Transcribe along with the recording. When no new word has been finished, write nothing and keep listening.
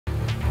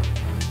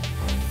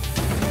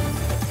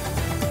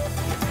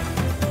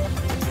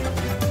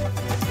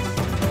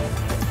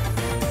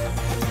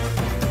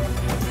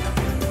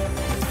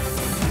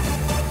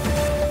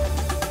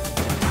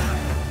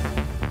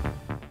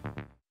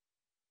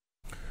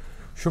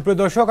সুপ্রিয়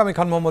দর্শক, আমি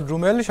খান মোহাম্মদ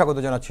রুমেল স্বাগত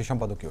জানাচ্ছি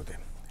সম্পাদকীয়তে।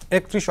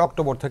 31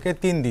 অক্টোবর থেকে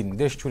 3 দিন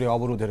দেশ জুড়ে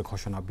অবরোধের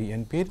ঘোষণা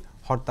বিএনপির।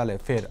 হরতালে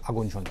ফের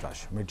আগুন সন্ত্রাস,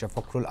 মির্জা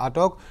ফখরুল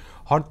আটক।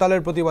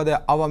 হরতালের প্রতিবাদে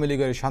আওয়ামী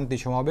লীগের শান্তি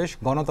সমাবেশ,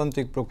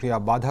 গণতান্ত্রিক প্রক্রিয়া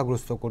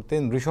বাধাগ্রস্ত করতে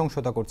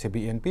নৃশংসতা করছে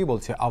বিএনপি,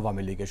 বলছে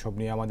আওয়ামী লীগ। এসব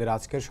নিয়ে আমাদের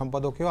আজকের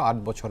সম্পাদকীয়। 8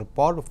 বছর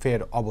পর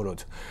ফের অবরোধ।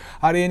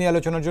 আর এই নিয়ে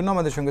আলোচনার জন্য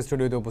আমাদের সঙ্গে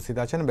স্টুডিওতে উপস্থিত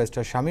আছেন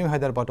barrister Shamim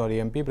Haider Patwari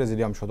MP,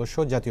 presidium সদস্য,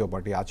 জাতীয়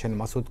পার্টি। আছেন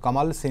মাসুদ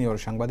কামাল,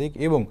 সিনিয়র সাংবাদিক,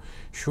 এবং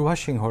সুভাষ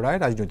সিংহ রায়,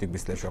 রাজনৈতিক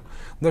বিশ্লেষক।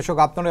 দর্শক,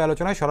 আপনারা এই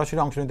আলোচনায় সরাসরি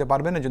অংশ নিতে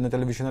পারবেন। এর জন্য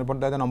টেলিভিশনের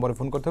পর্দায় নম্বরে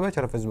ফোন করতে হবে,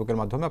 এছাড়া ফেসবুকের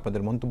মাধ্যমে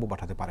আপনাদের মন্তব্য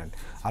পাঠাতে পারেন।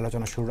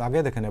 আলোচনা শুরুর আগে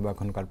দেখে নেব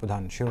এখনকার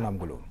প্রধান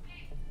শিরোনামগুলো।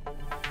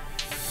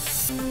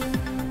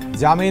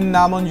 জামিন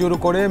নামঞ্জুর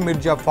করে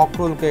মির্জা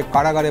ফখরুলকে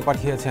কারাগারে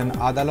পাঠিয়েছেন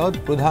আদালত।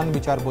 প্রধান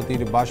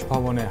বিচারপতির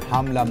বাসভবনে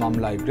হামলা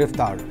মামলায়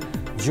গ্রেফতার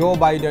জো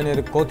বাইডেনের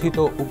কথিত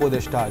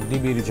উপদেষ্টা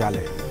ডিবির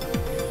জালে।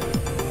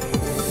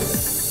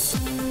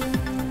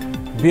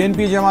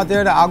 বিএনপি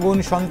জামাতের আগুন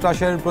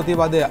সন্ত্রাসের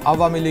প্রতিবাদে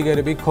আওয়ামী লীগের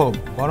বিক্ষোভ,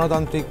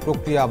 গণতান্ত্রিক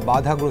প্রক্রিয়া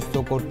বাধাগ্রস্ত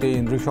করতেই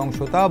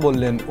নৃশংসতা,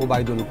 বললেন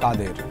ওবায়দুল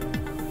কাদের।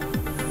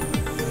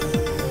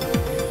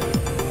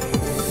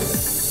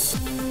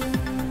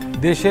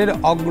 দেশের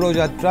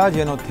অগ্রযাত্রা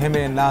যেন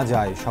থেমে না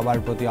যায়, সবার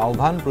প্রতি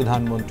আহ্বান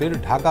প্রধানমন্ত্রীর।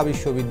 ঢাকা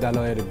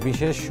বিশ্ববিদ্যালয়ের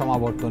বিশেষ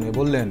সমাবর্তনে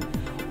বললেন,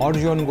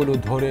 অর্জনগুলো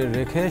ধরে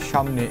রেখে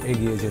সামনে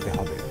এগিয়ে যেতে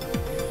হবে।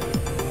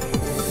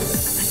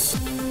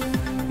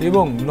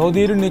 এবং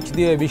নদীর নিচ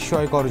দিয়ে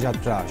বিস্ময়কর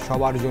যাত্রা,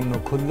 সবার জন্য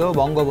খুলল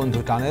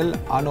বঙ্গবন্ধু টানেল।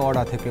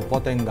 আনোয়ারা থেকে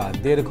পতেঙ্গা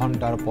 1.5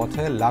 ঘন্টার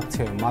পথে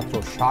লাগছে মাত্র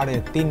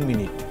 3.5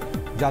 মিনিট,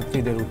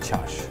 যাত্রীদের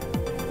উচ্ছ্বাস।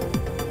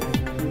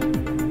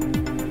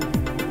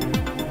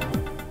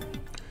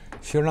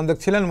 শিরোনাম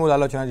দেখছিলেন, মূল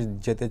আলোচনায়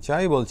যেতে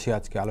চাই। বলছি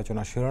আজকে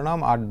আলোচনা শিরোনাম,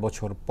 8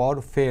 বছর পর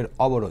ফের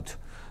অবরোধ।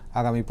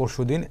 আগামী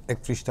পরশুদিন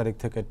 31 তারিখ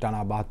থেকে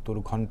টানা 72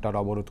 ঘন্টার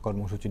অবরোধ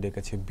কর্মসূচি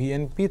ডেকেছে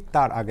বিএনপি।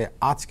 তার আগে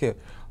আজকে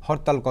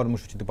হরতাল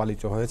কর্মসূচিতে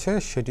পালিত হয়েছে,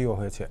 সেটিও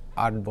হয়েছে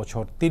 8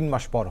 বছর 3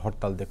 মাস পর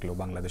হরতাল দেখল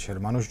বাংলাদেশের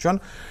মানুষজন।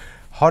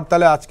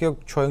 হরতালে আজকে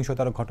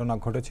সহিংসতার ঘটনা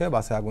ঘটেছে,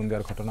 বাসে আগুন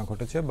দেওয়ার ঘটনা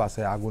ঘটেছে।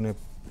 বাসে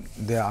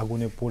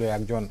আগুনে পুড়ে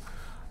একজন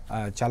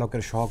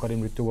চালকের সহকারী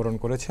মৃত্যুবরণ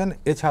করেছেন।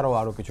 এছাড়াও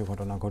আরও কিছু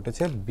ঘটনা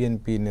ঘটেছে।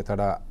 বিএনপি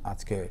নেতারা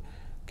আজকে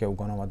কেউ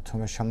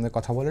গণমাধ্যমের সামনে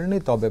কথা বলেননি,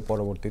 তবে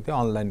পরবর্তীতে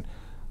অনলাইন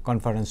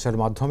কনফারেন্সের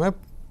মাধ্যমে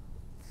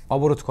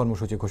অবরোধ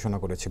কর্মসূচি ঘোষণা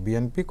করেছে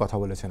বিএনপি। কথা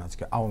বলেছেন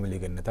আজকে আওয়ামী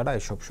লীগের নেতারা।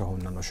 এসব সহ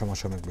অন্যান্য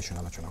সমসাময়িক বিষয়ে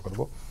আলোচনা করব।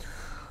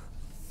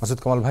 মাসুদ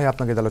কামাল ভাই,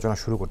 আপনাকে আলোচনা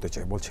শুরু করতে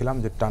চাই। বলছিলাম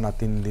যে টানা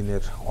 3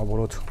 দিনের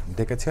অবরোধ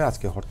ডেকেছে,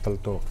 আজকে হরতাল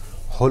তো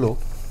হলো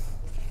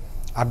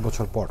 8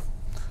 বছর পর।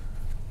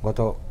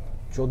 গত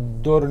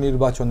 14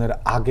 নির্বাচনের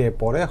আগে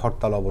পরে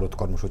হরতাল অবরোধ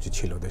কর্মসূচি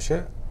ছিল দেশে।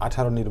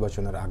 18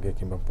 নির্বাচনের আগে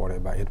কিংবা পরে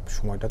বা এর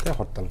সময়টাতে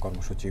হরতাল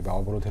কর্মসূচি বা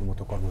অবরোধের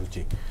মতো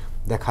কর্মসূচি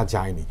দেখা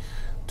যায়নি।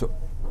 তো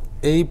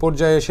এই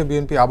পর্যায়ে এসে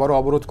বিএনপি আবারও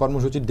অবরোধ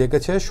কর্মসূচি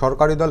ডেকেছে।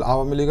 সরকারি দল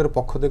আওয়ামী লীগের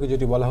পক্ষ থেকে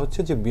যেটি বলা হচ্ছে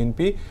যে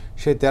বিএনপি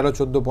সেই 13,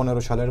 14,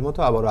 15 সালের মতো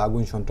আবারও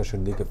আগুন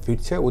সন্ত্রাসের দিকে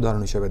ফিরছে।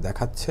 উদাহরণ হিসেবে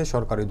দেখাচ্ছে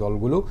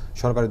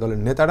সরকারি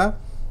দলের নেতারা।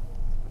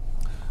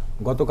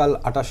 গতকাল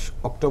 28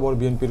 অক্টোবর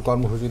বিএনপির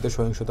কর্মসূচিতে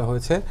সহিংসতা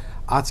হয়েছে।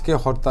 আজকে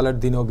হরতালের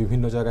দিনেও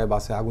বিভিন্ন জায়গায়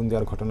বাসে আগুন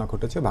দেওয়ার ঘটনা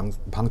ঘটেছে,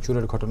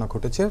 ভাঙচুরের ঘটনা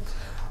ঘটেছে।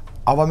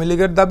 আওয়ামী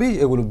লীগের দাবি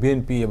এগুলো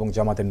বিএনপি এবং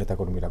জামাতের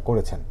নেতাকর্মীরা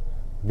করেছেন।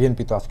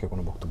 বিএনপি তো আজকে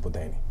কোনো বক্তব্য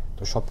দেয়নি।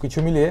 তো সব কিছু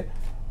মিলিয়ে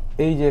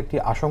এই যে একটি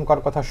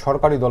আশঙ্কার কথা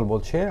সরকারি দল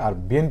বলছে, আর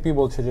বিএনপি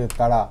বলছে যে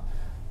তারা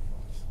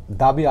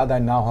দাবি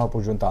আদায় না হওয়া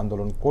পর্যন্ত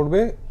আন্দোলন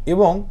করবে।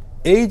 এবং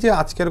এই যে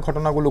আজকের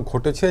ঘটনাগুলো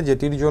ঘটেছে,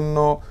 যেটির জন্য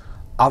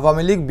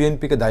আওয়ামী লীগ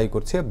বিএনপিকে দায়ী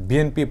করছে,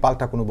 বিএনপি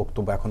পাল্টা কোনো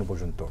বক্তব্য এখনো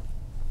পর্যন্ত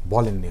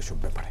বলেননি এসব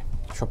ব্যাপারে।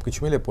 সবকিছু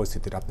মিলে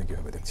পরিস্থিতিটা আপনি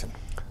কিভাবে দেখছেন?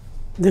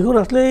 দেখুন,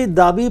 আসলে এই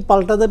দাবি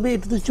পাল্টা দাবি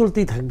এটা তো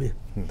চলতেই থাকবে।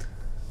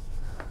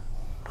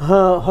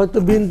 হ্যাঁ, হয়তো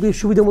বিএনপি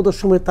সুবিধা মতো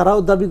সময় তারাও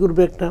দাবি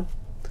করবে একটা।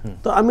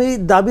 তো আমি এই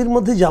দাবির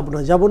মধ্যে যাব না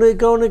এই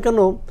কারণে, কেন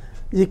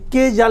যে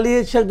কে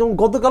জ্বালিয়েছে, একদম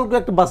গতকালকে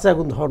একটা বাসে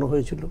আগুন ধরানো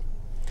হয়েছিল।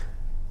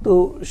 তো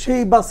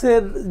সেই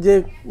বাসের যে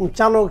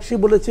চালক, সে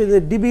বলেছে যে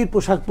ডিবির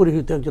পোশাক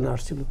পরিহিত একজন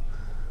আসছিল।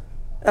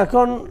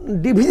 এখন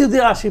ডিবি যদি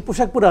আসে,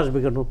 পোশাক পরে আসবে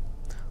কেন?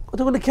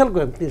 কতগুলো খেয়াল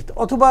করেন প্লিজ।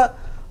 অথবা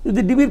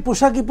যদি ডিবির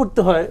পোশাকই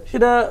পরতে হয়,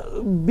 সেটা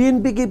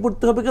বিএনপিকেই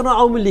পরতে হবে কেন,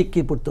 আওয়ামী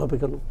লীগকেই পরতে হবে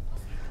কেন?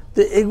 তো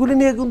এগুলি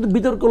নিয়ে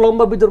কিন্তু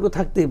লম্বা বিতর্ক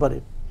থাকতেই পারে।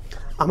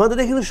 আমাদের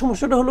এখানে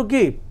সমস্যাটা হলো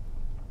কি,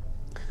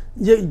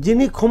 যে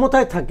যিনি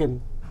ক্ষমতায় থাকেন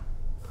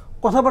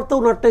কথাবার্তা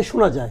ওনারটাই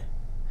শোনা যায়,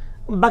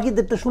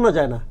 বাকিদেরটা শোনা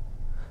যায় না।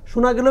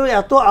 শোনা গেলেও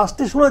এত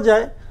আস্তে শোনা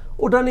যায়,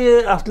 ওটা নিয়ে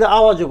আসলে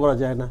আওয়াজও করা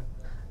যায় না।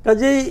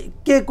 কাজেই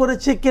কে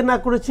করেছে কে না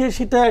করেছে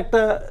সেটা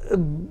একটা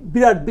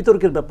বিরাট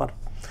বিতর্কের ব্যাপার।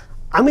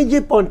 আমি যে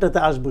পয়েন্টটাতে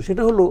আসবো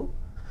সেটা হলো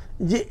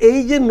যে এই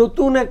যে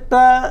নতুন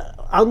একটা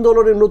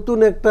আন্দোলনের নতুন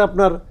একটা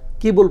আপনার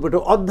কি বলবো, এটা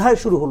অধ্যায়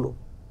শুরু হলো,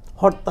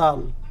 হরতাল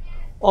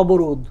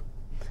অবরোধ।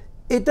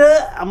 এটা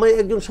আমি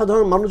একজন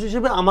সাধারণ মানুষ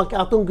হিসেবে আমাকে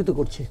আতঙ্কিত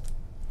করছে।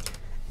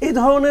 এই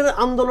ধরনের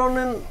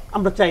আন্দোলনের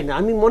আমরা চাই না।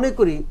 আমি মনে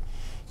করি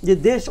যে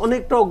দেশ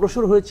অনেকটা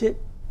অগ্রসর হয়েছে,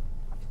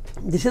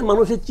 দেশের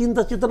মানুষের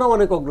চিন্তা চেতনাও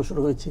অনেক অগ্রসর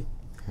হয়েছে।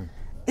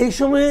 এই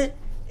সময়ে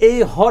এই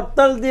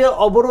হরতাল দিয়ে,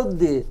 অবরোধ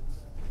দিয়ে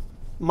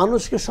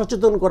মানুষকে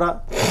সচেতন করা,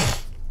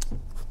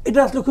 এটা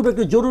আসলে খুব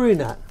একটা জরুরি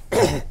না।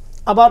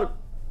 আবার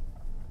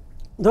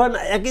ধরেন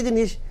একই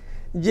জিনিস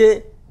যে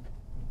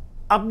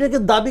আপনি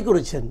একটা দাবি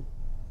করেছেন,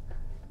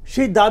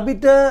 সেই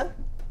দাবিটা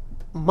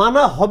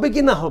মানা হবে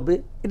কি না হবে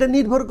এটা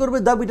নির্ভর করবে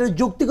দাবিটার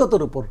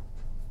যৌক্তিকতার উপর।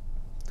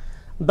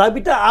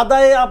 দাবিটা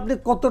আদায়ে আপনি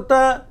কতটা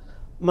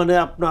মানে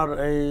আপনার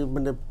এই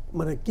মানে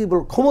মানে কি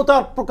বল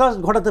ক্ষমতার প্রকাশ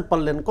ঘটাতে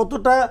পারলেন,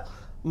 কতটা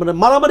মানে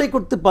মারামারি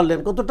করতে পারলেন,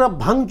 কতটা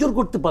ভাঙচুর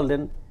করতে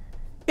পারলেন,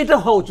 এটা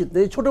হওয়া উচিত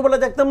নেই।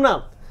 ছোটোবেলায় দেখতাম না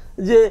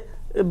যে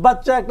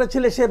বাচ্চা একটা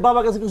ছেলে সে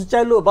বাবার কাছে কিছু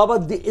চাইলো, বাবা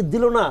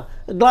দিল না,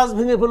 গ্লাস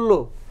ভেঙে ফেললো,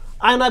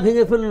 আয়না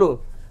ভেঙে ফেললো,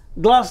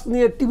 গ্লাস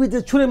নিয়ে টিভিতে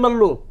ছুঁড়ে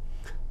মারলো।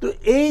 তো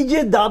এই যে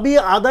দাবি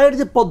আদায়ের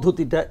যে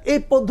পদ্ধতিটা, এই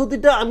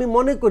পদ্ধতিটা আমি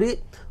মনে করি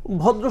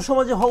ভদ্র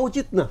সমাজে হওয়া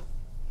উচিত না।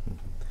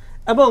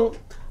 এবং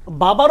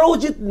বাবারও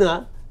উচিত না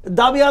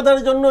দাবি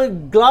আদায়ের জন্য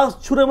গ্লাস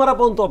ছুঁড়ে মারা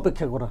পর্যন্ত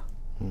অপেক্ষা করা।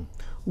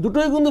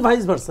 দুটোই কিন্তু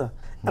ভাইস ভার্সা।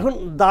 এখন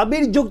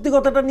দাবির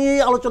যৌক্তিকতাটা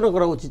নিয়েই আলোচনা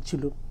করা উচিত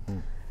ছিল,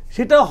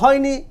 সেটা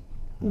হয়নি।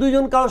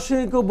 দুইজন কারোর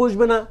সঙ্গে কেউ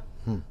বসবে না,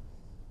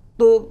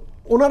 তো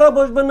ওনারা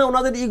বসবেন না,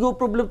 ওনাদের ইগো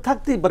প্রবলেম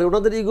থাকতেই পারে,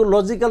 ওনাদের ইগো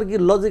লজিক্যাল কি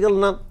লজিক্যাল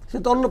না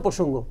সেটা অন্য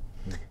প্রসঙ্গ।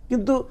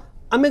 কিন্তু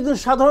আমি একজন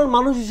সাধারণ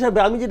মানুষ হিসাবে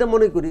আমি যেটা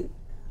মনে করি,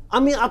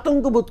 আমি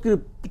আতঙ্ক বোধ করি,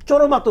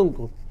 চরম আতঙ্ক।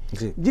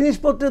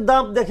 জিনিসপত্রের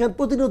দাম দেখেন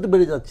প্রতিনিয়ত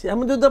বেড়ে যাচ্ছে।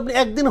 এমন যদি আপনি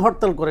একদিন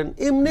হরতাল করেন,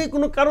 এমনি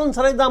কোনো কারণ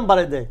ছাড়াই দাম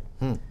বাড়ায় দেয়,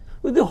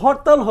 যদি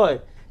হরতাল হয়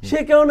সে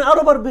কারণে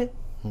আরো বাড়বে।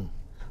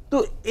 তো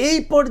এই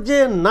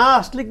পর্যায়ে না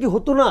আসলে কি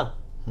হতো না,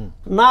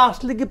 না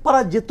আসলে কি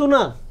পারা যেত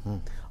না,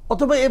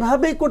 অথবা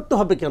এভাবেই করতে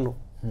হবে কেন?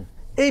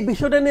 এই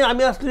বিষয়টা নিয়ে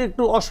আমি আসলে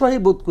একটু অসহায়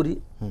বোধ করি।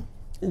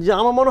 যে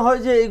আমার মনে হয়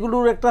যে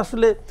এগুলোর একটা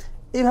আসলে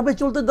এইভাবে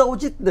চলতে দেওয়া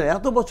উচিত নয়।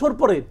 এত বছর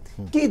পরে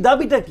কি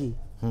দাবিটা কি?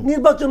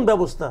 নির্বাচন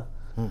ব্যবস্থা,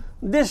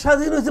 দেশ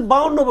স্বাধীন হয়েছে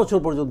 52 বছর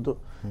পর্যন্ত,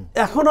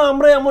 এখনো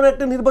আমরা এমন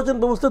একটা নির্বাচন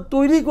ব্যবস্থা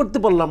তৈরি করতে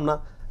পারলাম না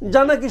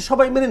যা নাকি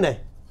সবাই মেনে নেয়।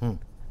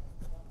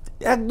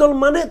 একদল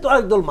মানে তো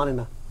আরেকদল মানে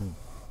না,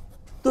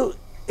 তো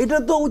এটা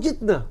তো উচিত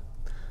না।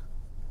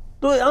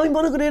 তো আমি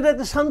মনে করি এটা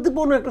একটা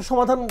শান্তিপূর্ণ একটা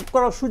সমাধান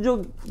করার সুযোগ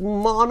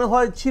মনে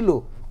হয় ছিল,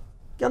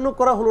 কেন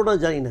করা হলো না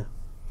জানি না।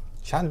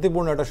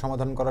 শান্তিপূর্ণ একটা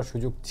সমাধান করার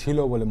সুযোগ ছিল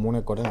বলে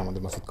মনে করেন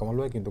আমাদের মাসুদ কামাল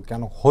ভাই, কিন্তু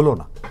কেন হলো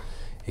না?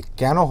 এই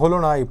কেন হলো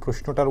না এই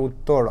প্রশ্নটার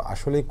উত্তর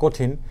আসলেই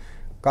কঠিন।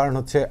 কারণ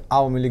হচ্ছে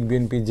আওয়ামী লীগ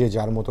বিএনপি যে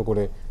যার মতো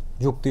করে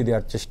যুক্তি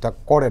দেওয়ার চেষ্টা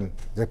করেন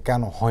যে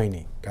কেন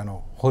হয়নি, কেন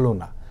হলো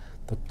না।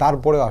 তো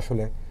তারপরে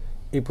আসলে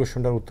এই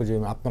প্রশ্নটার উত্তর যে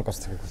আমি আপনার কাছ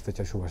থেকে খুঁজতে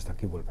চাই, সুভাষ দা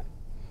কি বলবেন?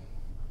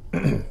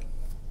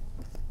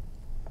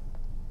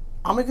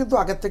 আমি কিন্তু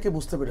আগের থেকে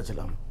বুঝতে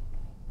পেরেছিলাম,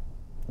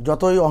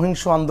 যতই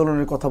অহিংস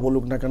আন্দোলনের কথা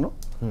বলুক না কেন,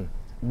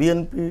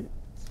 বিএনপি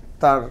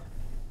তার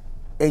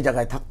এই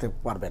জায়গায় থাকতে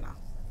পারবে না।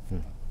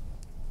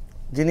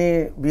 যিনি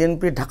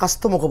বিএনপির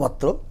ঢাকাস্থ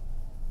মুখপাত্র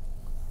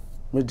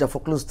মির্জা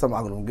ফখরুল ইসলাম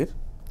আলমগীর,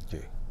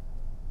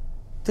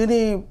 তিনি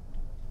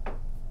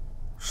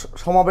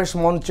সমাবেশ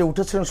মঞ্চে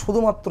উঠেছেন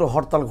শুধুমাত্র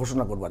হরতাল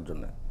ঘোষণা করবার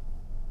জন্য,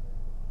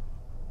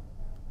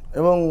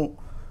 এবং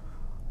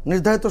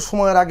নির্ধারিত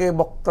সময়ের আগে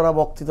বক্তারা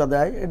বক্তৃতা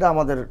দেয়। এটা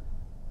আমাদের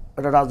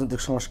একটা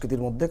রাজনৈতিক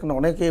সংস্কৃতির মধ্যে, কিন্তু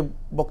অনেকে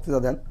বক্তৃতা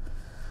দেন।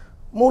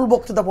 মূল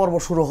বক্তৃতা পর্ব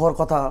শুরু হওয়ার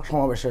কথা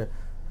সমাবেশে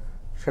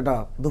সেটা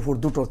দুপুর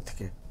 2টোর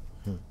থেকে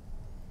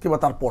কিংবা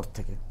তারপর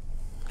থেকে,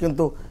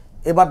 কিন্তু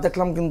এবার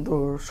দেখলাম কিন্তু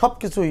সব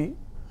কিছুই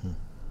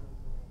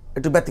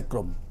একটু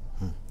ব্যতিক্রম।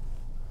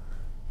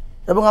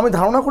 এবং আমি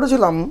ধারণা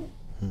করেছিলাম,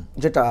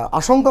 যেটা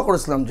আশঙ্কা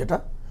করেছিলাম, যেটা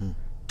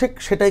ঠিক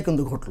সেটাই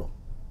কিন্তু ঘটল।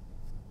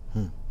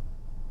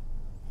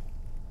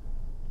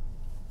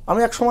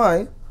 আমি এক সময়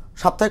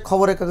সাপ্তাহিক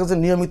খবরের কাগজে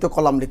নিয়মিত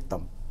কলাম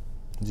লিখতাম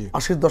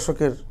 80-র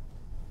দশকের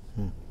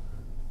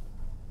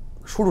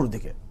শুরুর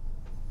দিকে,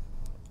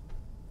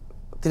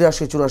 83,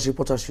 84,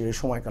 85 এই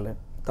সময়কালে।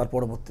 তার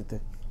পরবর্তীতে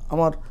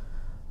আমার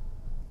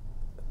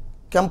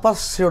ক্যাম্পাস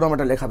শিরোনাম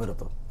একটা লেখা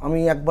বেরোতো। আমি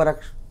একবার এক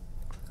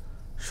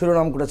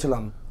শিরোনাম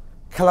করেছিলাম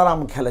খেলারাম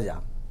খেলে যা,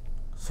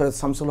 সৈয়দ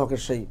শামসুল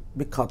হকের সেই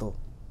বিখ্যাত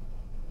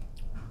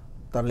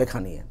তার লেখা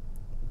নিয়ে।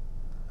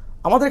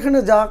 আমাদের এখানে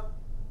যা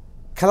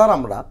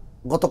খেলারামরা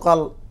গতকাল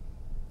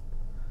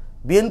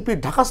বিএনপির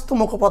ঢাকাস্থ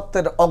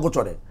মুখপাত্রের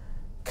অগোচরে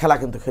খেলা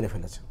কিন্তু খেলে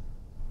ফেলেছে,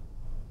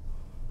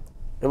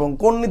 এবং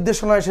কোন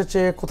নির্দেশনা এসেছে,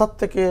 কোথার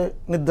থেকে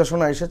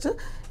নির্দেশনা এসেছে,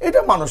 এটা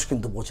মানুষ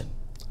কিন্তু বোঝেন।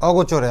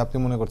 অগোচরে আপনি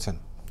মনে করছেন?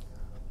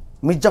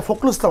 মির্জা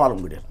ফখরুল ইসলাম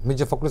আলমগীরের,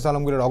 মির্জা ফখরুল ইসলাম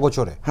আলমগীরের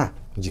অগোচরে? হ্যাঁ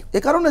জি। এ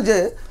কারণে যে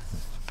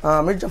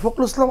মির্জা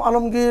ফখরুল ইসলাম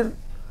আলমগীর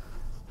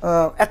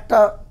একটা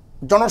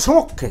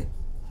জনসমক্ষে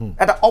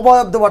একটা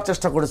অবয়ব দেওয়ার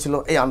চেষ্টা করেছিল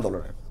এই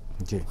আন্দোলনের,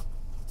 জি,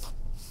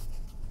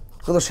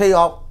 কিন্তু সেই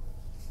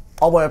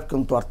অবয়ব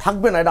কিন্তু আর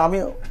থাকবে না, এটা আমি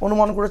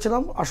অনুমান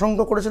করেছিলাম,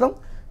 আশঙ্কা করেছিলাম,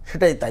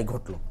 সেটাই তাই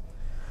ঘটল।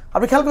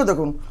 আপনি খেয়াল করে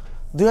দেখুন,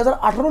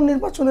 2018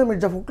 নির্বাচনে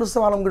মির্জা ফখরুল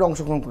ইসলাম আলমগীর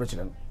অংশগ্রহণ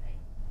করেছিলেন,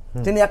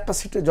 তিনি একটা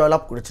সিটে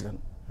জয়লাভ করেছিলেন।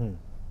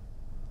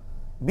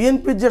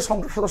 বিএনপির যে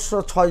সংসদ সদস্য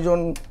 6 জন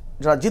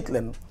যারা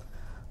জিতলেন,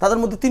 তাদের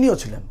মধ্যে তিনিও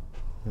ছিলেন।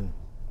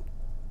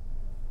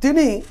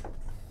 তিনি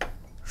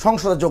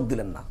সংসদে যোগ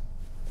দিলেন না,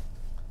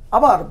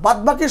 আবার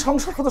বাদবাকি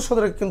সংসদ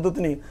সদস্যদের কিন্তু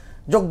তিনি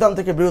যোগদান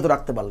থেকে বিরত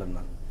রাখতে পারলেন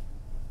না।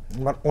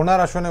 ওনার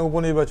আসনে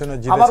উপনির্বাচনে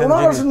আবার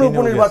ওনার আসনে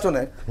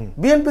উপনির্বাচনে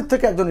বিএনপির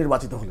থেকে একজন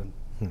নির্বাচিত হলেন।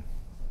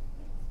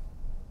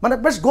 মানে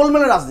বেশ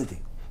গোলমেলের রাজনীতি,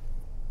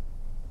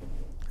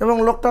 এবং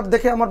লোকটার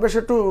দেখে আমার বেশ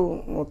একটু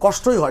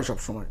কষ্টই হয় সব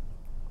সময়,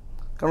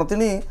 কারণ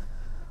তিনি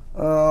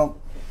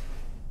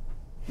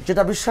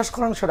যেটা বিশ্বাস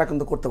করেন সেটা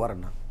কিন্তু করতে পারেন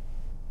না।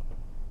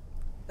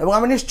 এবং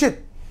আমি নিশ্চিত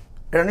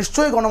এটা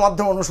নিশ্চয়ই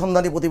গণমাধ্যম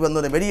অনুসন্ধানী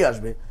প্রতিবেদনে বেরিয়ে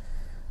আসবে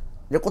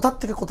যে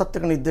কোথার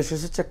থেকে নির্দেশ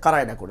এসেছে, কারা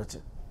এটা করেছে।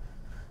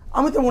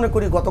 আমি তো মনে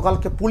করি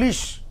গতকালকে পুলিশ,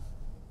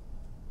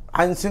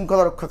 আইন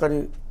শৃঙ্খলা রক্ষাকারী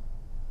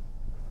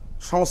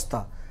সংস্থা,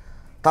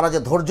 তারা যে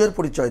ধৈর্যের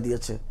পরিচয়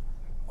দিয়েছে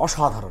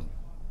অসাধারণ,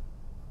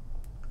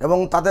 এবং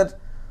তাদের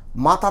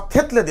মাথা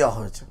থেতলে দেওয়া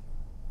হয়েছে।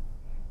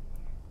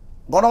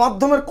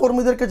 গণমাধ্যমের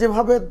কর্মীদেরকে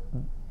যেভাবে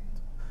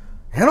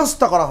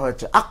হেনস্থা করা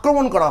হয়েছে,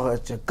 আক্রমণ করা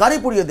হয়েছে, গাড়ি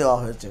পুড়িয়ে দেওয়া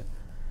হয়েছে,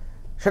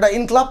 সেটা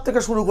ইনকলাব থেকে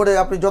শুরু করে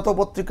আপনি যত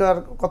পত্রিকার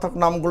কথা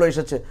নামগুলো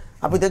এসেছে,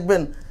 আপনি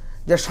দেখবেন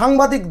যে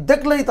সাংবাদিক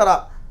দেখলেই তারা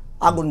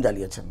আগুন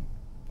জ্বালিয়েছেন,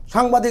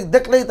 সাংবাদিক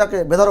দেখলেই তাকে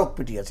বেধড়ক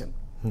পিটিয়েছেন।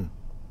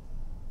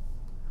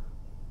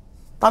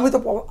 আমি তো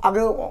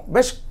আগে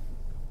বেশ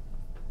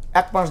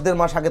 1 মাস 1.5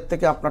 মাস আগের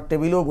থেকে আপনার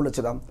টেবিলেও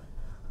বলেছিলাম,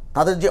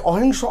 তাদের যে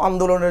অহিংস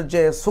আন্দোলনের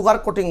যে সুগার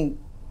কোটিং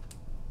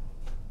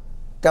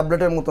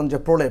ট্যাবলেটের মতন যে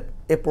প্রলেপ,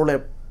 এই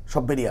প্রলেপ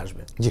সব বেরিয়ে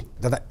আসবে। জি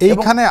দাদা,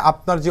 এইখানে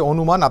আপনার যে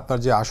অনুমান, আপনার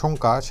যে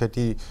আশঙ্কা,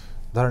 সেটি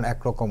ধরেন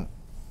একরকম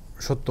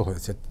সত্য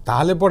হয়েছে,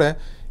 তাহলে পরে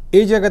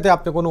এই জায়গাতে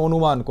আপনি কোনো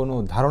অনুমান, কোনো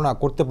ধারণা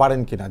করতে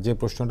পারেন কিনা, যে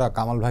প্রশ্নটা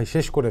কামাল ভাই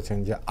শেষ করেছেন,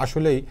 যে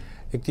আসলেই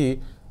একটি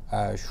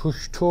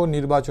সুষ্ঠু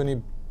নির্বাচনী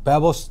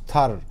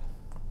ব্যবস্থার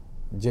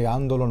যে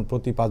আন্দোলন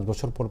প্রতি 5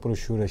 বছর পর পর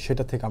শুরু হয়,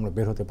 সেটা থেকে আমরা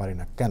বের হতে পারি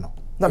না কেন?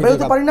 না, বের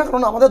হতে পারি না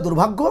কারণ আমাদের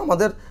দুর্ভাগ্য,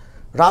 আমাদের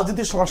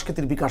রাজনীতির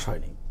সংস্কৃতির বিকাশ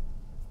হয়নি,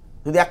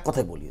 যদি এক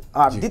কথায় বলি।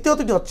 আর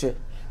দ্বিতীয়টি হচ্ছে,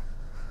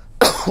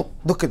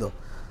 দুঃখিত,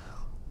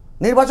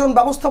 নির্বাচন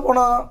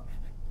ব্যবস্থাপনা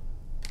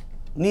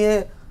নিয়ে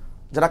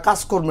যারা কাজ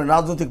করবেন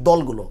রাজনৈতিক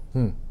দলগুলো,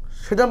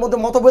 সেটার মধ্যে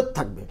মতভেদ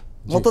থাকবে,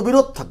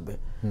 মতবিরোধ থাকবে,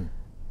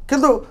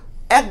 কিন্তু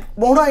এক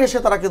মোহনায় এসে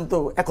তারা কিন্তু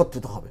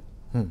একত্রিত হবে।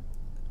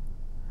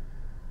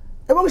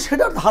 এবং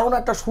সেটার ধারণা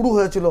একটা শুরু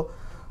হয়েছিল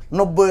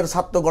 90-এর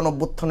ছাত্র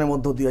গণঅভ্যুত্থানের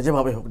মধ্য দিয়ে,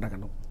 যেভাবে হোক না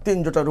কেন 3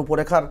 জোটের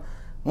রূপরেখার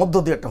মধ্য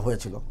দিয়ে একটা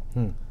হয়েছিল,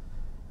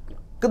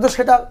 কিন্তু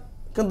সেটা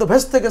কিন্তু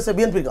ভেস্তে গেছে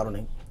বিএনপির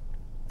কারণেই।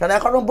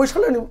 কারণ 91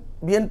 সালে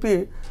বিএনপি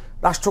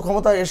রাষ্ট্র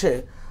ক্ষমতায় এসে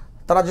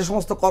তারা যে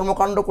সমস্ত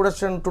কর্মকাণ্ড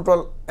করেছেন, টোটাল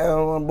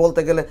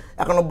বলতে গেলে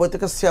 91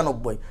 থেকে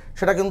 96,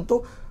 সেটা কিন্তু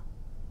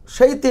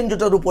সেই 3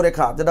 জোটের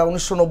রূপরেখা, যেটা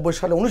 1990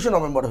 সালে 19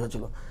 নভেম্বর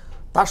হয়েছিল,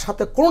 তার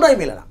সাথে কোনোটাই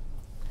মিলে না।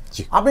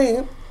 আমি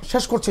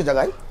শেষ করছি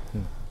জায়গায়,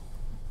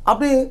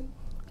 আপনি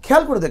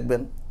খেয়াল করে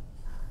দেখবেন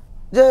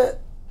যে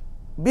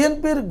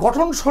বিএনপির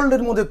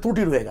গঠনশৈলীর মধ্যে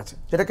ত্রুটি রয়ে গেছে,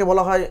 যেটাকে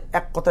বলা হয়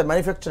এক কথায়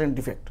ম্যানুফ্যাকচারিং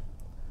ডিফেক্ট।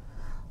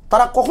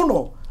 তারা কখনো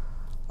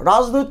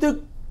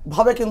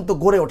রাজনৈতিকভাবে কিন্তু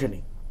গড়ে ওঠেনি।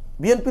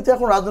 বিএনপিতে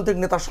এখন রাজনৈতিক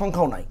নেতার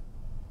সংখ্যাও নাই।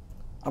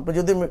 আপনি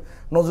যদি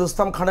নজরুল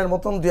ইসলাম খানের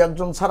মতন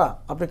 2-1 ছাড়া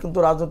আপনি কিন্তু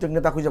রাজনৈতিক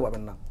নেতা খুঁজে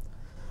পাবেন না।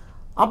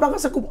 আপনার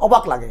কাছে খুব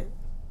অবাক লাগে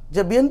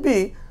যে বিএনপি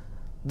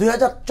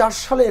 2004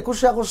 সালে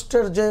 21শে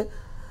আগস্টের যে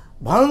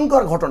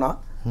ভয়ঙ্কর ঘটনা,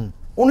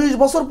 19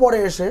 বছর পরে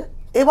এসে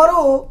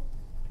এবারও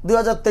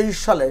 2023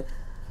 সালে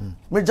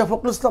মির্জা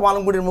ফখরুল ইসলাম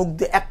আলমগীরের মুখ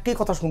দিয়ে একই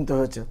কথা শুনতে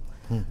হয়েছে,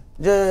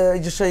 যে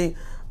এই যে সেই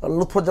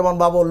লুৎফুজ্জামান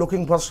বাবর,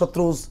 লুকিং ফর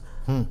শত্রুজ,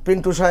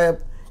 পিন্টু সাহেব,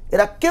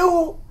 এরা কেউ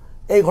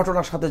এই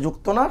ঘটনার সাথে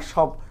যুক্ত না,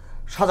 সব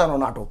সাজানো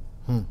নাটক।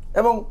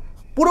 এবং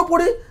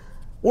পুরোপুরি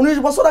 19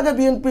 বছর আগে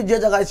বিএনপি যে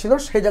জায়গায় ছিল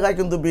সেই জায়গায়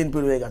কিন্তু বিএনপি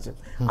রয়ে গেছে।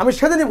 আমি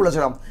সেদিনই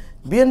বলেছিলাম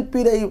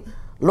বিএনপির এই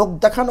লোক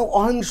দেখানো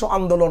অহিংস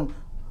আন্দোলন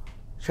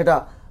সেটা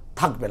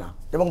থাকবে না,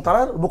 এবং তার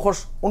মুখোশ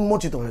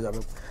উন্মোচিত হয়ে যাবে।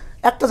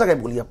 একটা জায়গায়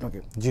বলি আপনাকে,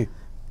 জি,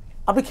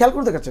 আপনি খেয়াল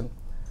করে দেখেছেন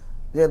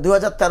যে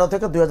 2013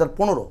 থেকে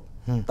 2015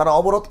 তারা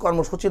অবরোধ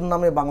কর্মসূচির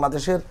নামে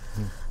বাংলাদেশের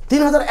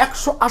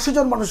 3180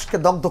 জন মানুষকে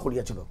দগ্ধ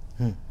করিয়েছিল।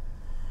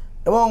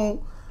 এবং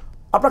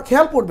আপনার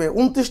খেয়াল পড়বে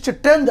 29টি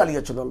ট্রেন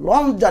জ্বালিয়েছিল,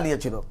 লঞ্চ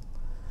জ্বালিয়েছিল,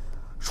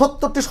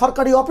 70টি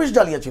সরকারি অফিস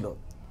জ্বালিয়েছিল,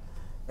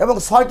 এবং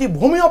 6টি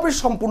ভূমি অফিস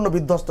সম্পূর্ণ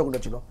বিধ্বস্ত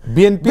করেছিল।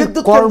 বিএনপির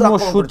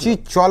কর্মসূচি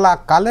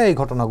চলাকালে এই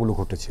ঘটনাগুলো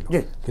ঘটেছিল,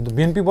 কিন্তু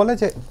বিএনপি বলে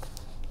যে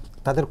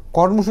তাদের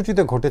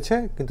কর্মসূচিতে ঘটেছে,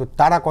 কিন্তু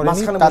তারা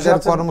করেনি, তাদের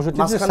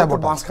কর্মসূচিতে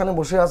সাবোটাজ। মাঝখানে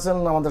বসে আছেন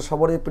আমাদের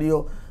সবারই প্রিয়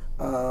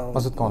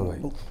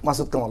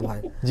মাসুদ কামাল ভাই।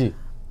 জি,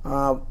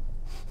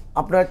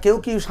 আপনারা কেউ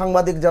কি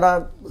সাংবাদিক যারা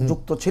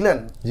যুক্ত ছিলেন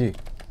জি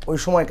ওই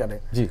সময়কালে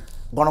জি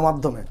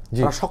গণমাধ্যমে,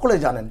 তারা সকলেই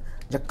জানেন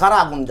যে কারা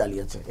আগুন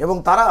জ্বালিয়েছে, এবং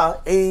তারা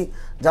এই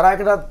যারা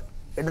এটা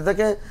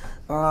থেকে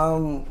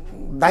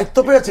দায়িত্ব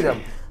পেয়েছিলেন,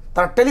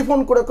 তারা টেলিফোন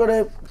করে করে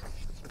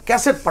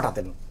ক্যাসেট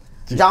পাঠাতেন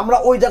যে আমরা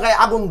ওই জায়গায়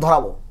আগুন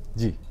ধরাবো।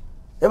 জি,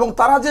 এবং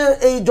তারা যে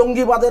এই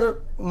জঙ্গিবাদের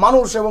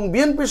মানুষ এবং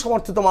বিএনপি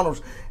সমর্থিত মানুষ,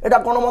 এটা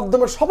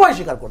গণমাধ্যমের সবাই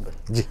স্বীকার করবে।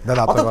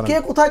 অর্থাৎ কে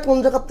কোথায় কোন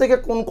জায়গা থেকে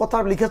কোন কথা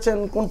লিখেছেন,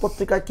 কোন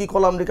পত্রিকায় কি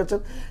কলাম লিখেছেন,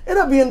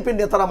 এরা বিএনপি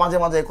নেতারা মাঝে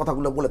মাঝে এই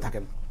কথাগুলো বলে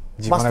থাকেন।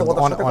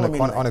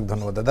 অনেক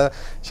ধন্যবাদ দাদা।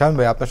 শামীম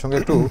ভাই, আপনার সঙ্গে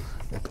একটু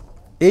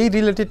এই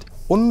রিলেটেড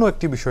অন্য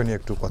একটি বিষয় নিয়ে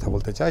একটু কথা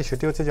বলতে চাই।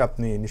 সেটি হচ্ছে যে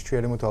আপনি নিশ্চয়ই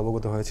এর মধ্যে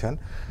অবগত হয়েছেন,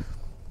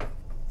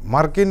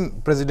 মার্কিন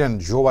প্রেসিডেন্ট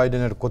জো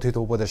বাইডেনের কথিত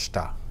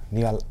উপদেষ্টা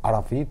নিয়াল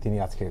আরাফি, তিনি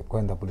আজকে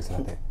গোয়েন্দা পুলিশের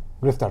হাতে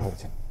গ্রেফতার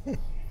হয়েছেন।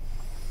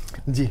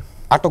 জি,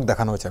 আটক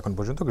দেখানো হয়েছে এখন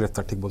পর্যন্ত,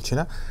 গ্রেফতার ঠিক বলছি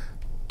না।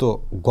 তো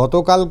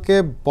গতকালকে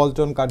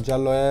পল্টন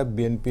কার্যালয়ে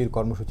বিএনপির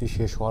কর্মসূচি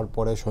শেষ হওয়ার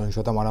পরে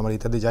সহিংসতা মারামারি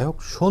ইত্যাদি যাই হোক,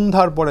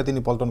 সন্ধ্যার পরে তিনি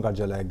পল্টন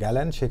কার্যালয়ে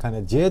গেলেন। সেখানে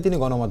যেয়ে তিনি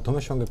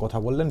গণমাধ্যমের সঙ্গে কথা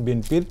বললেন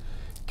বিএনপির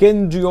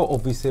কেন্দ্রীয়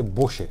অফিসে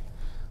বসে।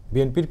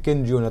 বিএনপির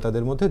কেন্দ্রীয়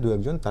নেতাদের মধ্যে দু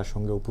একজন তার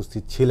সঙ্গে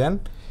উপস্থিত ছিলেন।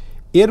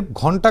 এর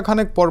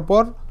ঘণ্টাখানেক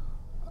পরপর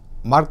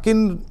মার্কিন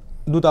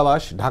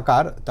দূতাবাস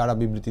ঢাকার তারা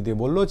বিবৃতি দিয়ে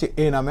বলল যে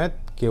এ নামে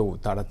কেউ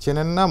তারা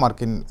চেনেন না,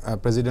 মার্কিন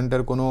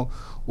প্রেসিডেন্টের কোনো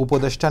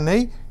উপদেষ্টা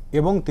নেই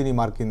এবং তিনি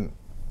মার্কিন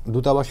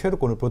দূতাবাসের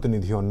কোনো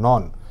প্রতিনিধিও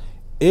নন।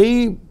 এই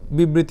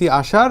বিবৃতি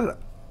আসার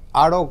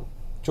আরও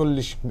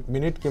 40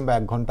 মিনিট কিংবা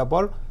 1 ঘন্টা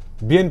পর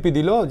বিএনপি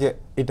দিল যে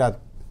এটা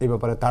এই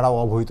ব্যাপারে তারাও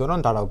অবহিত নন,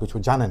 তারাও কিছু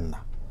জানেন না।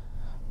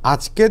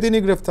 আজকে তিনি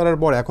গ্রেফতারের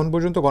পর এখন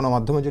পর্যন্ত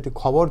গণমাধ্যমে যেটি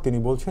খবর, তিনি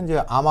বলছেন যে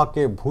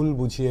আমাকে ভুল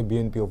বুঝিয়ে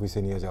বিএনপি অফিসে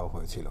নিয়ে যাওয়া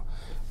হয়েছিল।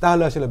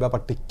 তাহলে আসলে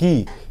ব্যাপারটি কি?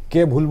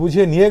 কে ভুল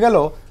বুঝিয়ে নিয়ে গেল?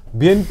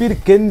 বিএনপির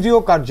কেন্দ্রীয়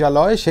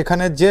কার্যালয়,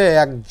 সেখানে যে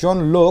একজন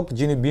লোক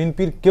যিনি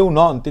বিএনপির কেউ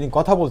নন তিনি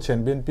কথা বলছেন,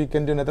 বিএনপির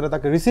কেন্দ্রীয় নেতারা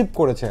তাকে রিসিভ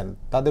করেছেন,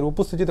 তাদের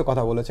উপস্থিতিতে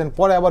কথা বলেছেন,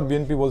 পরে আবার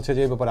বিএনপি বলছে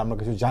যে এই ব্যাপারে আমরা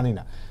কিছু জানি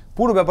না।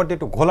 পুরো ব্যাপারটি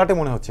একটু ঘোলাটে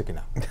মনে হচ্ছে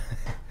কিনা?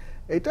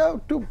 এটা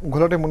একটু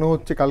ঘোলাটে মনে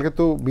হচ্ছে। কালকে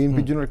তো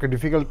বিএনপির জন্য একটা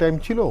ডিফিকাল্ট টাইম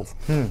ছিল,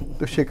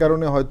 তো সে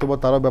কারণে হয়তো বা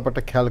তারা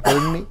ব্যাপারটা খেয়াল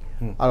করেননি।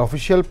 আর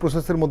অফিসিয়াল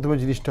প্রসেসের মাধ্যমে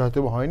জিনিসটা হয়তো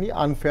হয়নি,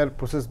 আনফেয়ার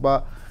প্রসেস বা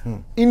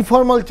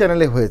ইনফর্মাল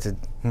চ্যানেলে হয়েছে।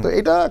 তো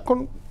এটা এখন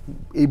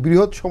এই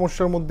বৃহৎ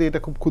সমস্যার মধ্যে এটা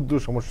খুব ক্ষুদ্র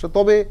সমস্যা।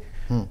 তবে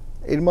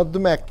এর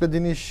মাধ্যমে একটা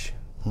জিনিস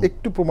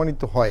একটু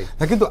প্রমাণিত হয়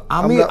না, কিন্তু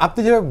আপনি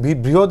যে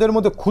বৃহদের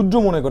মধ্যে ক্ষুদ্র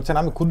মনে করছেন,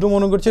 আমি ক্ষুদ্র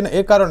মনে করছি না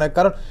এ কারণে,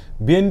 কারণ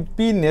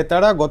বিএনপি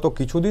নেতারা গত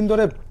কিছুদিন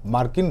ধরে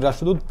মার্কিন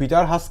রাষ্ট্রদূত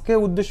পিটার হাসকে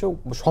উদ্দেশ্য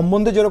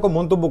সম্বন্ধে যেরকম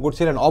মন্তব্য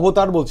করছিলেন,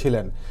 অবতার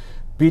বলছিলেন,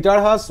 পিটার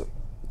হাস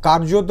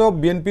কার্যত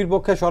বিএনপির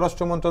পক্ষে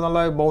স্বরাষ্ট্র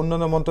মন্ত্রণালয় বা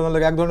অন্যান্য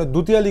মন্ত্রণালয় এক ধরনের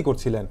দুতিয়ালি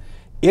করছিলেন।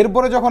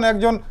 এরপরে যখন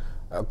একজন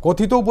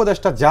কথিত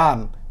উপদেষ্টা যান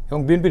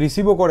এবং বিএনপি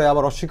রিসিভও করে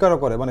আবার অস্বীকারও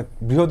করে, মানে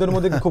বৃহদের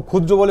মধ্যে খুব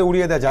ক্ষুদ্র বলে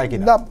উড়িয়ে দেওয়া যায়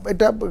কিনা? না,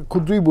 এটা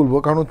ক্ষুদ্রই বলবো,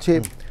 কারণ হচ্ছে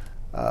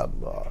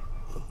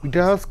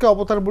পিটার হাসকে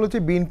অবতার বলেছে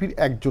বিএনপির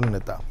একজন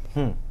নেতা,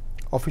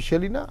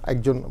 অফিসিয়ালি না,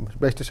 একজন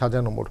ব্যারিস্টার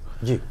শাহজাহান ওমর।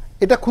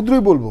 এটা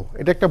ক্ষুদ্রই বলবো,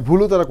 এটা একটা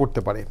ভুলও তারা করতে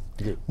পারে।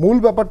 মূল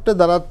ব্যাপারটা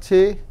দাঁড়াচ্ছে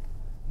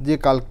যে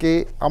কালকে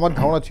আমার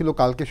ধারণা ছিল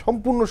কালকে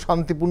সম্পূর্ণ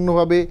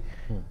শান্তিপূর্ণভাবে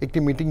একটি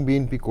মিটিং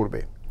বিএনপি করবে।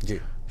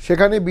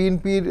 সেখানে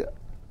বিএনপির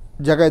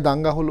জায়গায়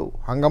দাঙ্গা হলো,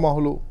 হাঙ্গামা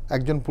হলো,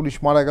 একজন পুলিশ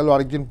মারা গেল,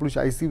 আরেকজন পুলিশ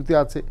আইসিইউতে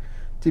আছে,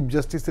 চিফ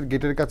জাস্টিসের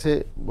গেটের কাছে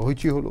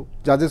হইচই হলো,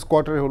 জাজেস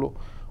কোয়ার্টারে হলো,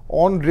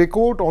 অন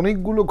রেকর্ড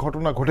অনেকগুলো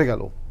ঘটনা ঘটে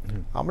গেল।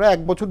 আমরা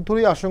 1 বছর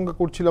ধরেই আশঙ্কা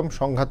করছিলাম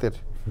সংঘাতের,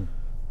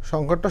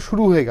 সংঘাতটা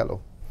শুরু হয়ে গেল।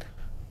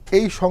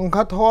 এই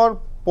সংঘাত হওয়ার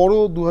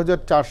পরও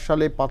 2004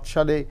 সালে, 5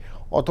 সালে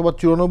অথবা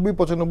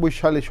 94-95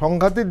 সালে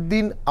সংঘাতের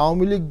দিন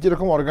আওয়ামী লীগ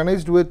যেরকম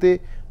অর্গানাইজড ওয়েতে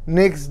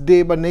নেক্সট ডে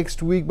বা নেক্সট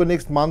উইক বা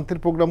নেক্সট মান্থের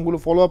প্রোগ্রামগুলো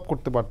ফলো আপ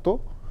করতে পারতো,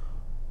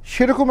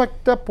 সেরকম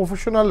একটা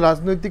প্রফেশনাল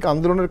রাজনৈতিক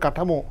আন্দোলনের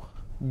কাঠামো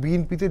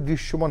বিএনপিতে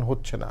দৃশ্যমান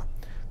হচ্ছে না।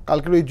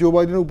 কালকের ওই জো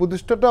বাইডেনের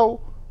উপদেষ্টাটাও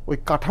ওই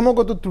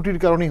কাঠামোগত ত্রুটির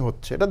কারণেই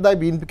হচ্ছে। এটা দায়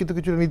বিএনপিকে তো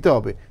কিছুটা নিতে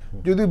হবে।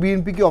 যদিও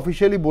বিএনপিকে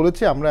অফিসিয়ালি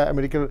বলেছে আমরা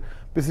আমেরিকার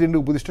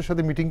প্রেসিডেন্টের উপদেষ্টার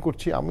সাথে মিটিং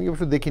করছি, আমি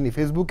অবশ্য দেখিনি,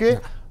 ফেসবুকে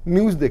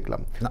নিউজ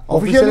দেখলাম,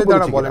 অফিসিয়ালি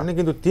তারা বলেননি।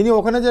 কিন্তু তিনি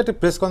ওখানে যে একটা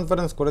প্রেস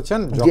কনফারেন্স করেছেন,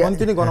 যখন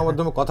তিনি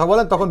গণমাধ্যমে কথা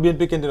বলেন তখন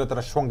বিএনপি কেন্দ্রীয়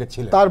তারা সঙ্গে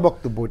ছিলেন, তার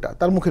বক্তব্য এটা,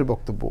 তার মুখের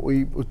বক্তব্য ওই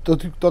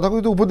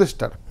তথাকথিত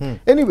উপদেষ্টার।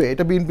 এনিওয়ে,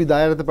 এটা বিএনপি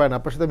দায় এড়াতে পারে না,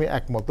 আপনার সাথে আমি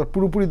একমত। তার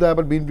পুরোপুরি দায়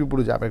আবার বিএনপি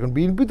উপরে যাবে, এখন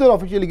বিএনপি তো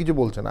অফিসিয়ালি কিছু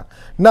বলছে না।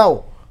 নাও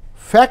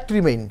ফ্যাক্ট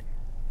রিমেইন,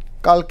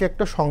 কালকে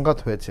একটা সংঘাত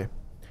হয়েছে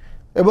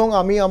এবং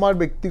আমি আমার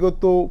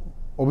ব্যক্তিগত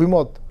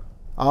অভিমত,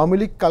 আওয়ামী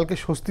লীগ কালকে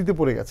স্বস্তিতে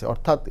পড়ে গেছে।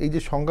 অর্থাৎ এই যে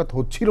সংঘাত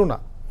হচ্ছিল না,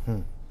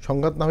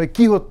 সংঘাত না হয়ে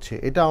কী হচ্ছে,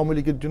 এটা আওয়ামী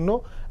লীগের জন্য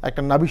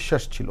একটা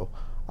নাবিশ্বাস ছিল।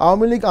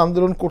 আওয়ামী লীগ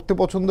আন্দোলন করতে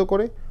পছন্দ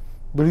করে,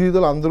 বিরোধী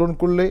দল আন্দোলন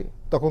করলে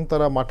তখন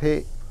তারা মাঠে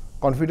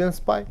কনফিডেন্স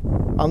পায়,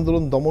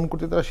 আন্দোলন দমন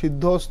করতে তারা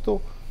সিদ্ধহস্ত।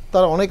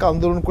 তারা অনেক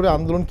আন্দোলন করে,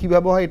 আন্দোলন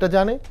কীভাবে হয় এটা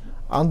জানে,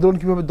 আন্দোলন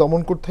কীভাবে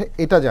দমন করতে হয়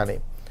এটা জানে।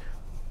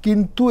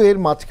 কিন্তু এর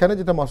মাঝখানে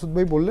যেটা মাসুদ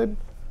ভাই বললেন,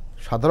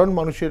 সাধারণ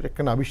মানুষের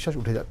একটা নাবিশ্বাস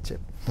উঠে যাচ্ছে।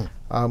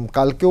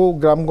 কালকেও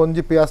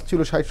গ্রামগঞ্জে পেঁয়াজ ছিল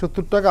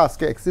 60-70 টাকা,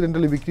 আজকে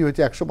অ্যাক্সিডেন্টালি বিক্রি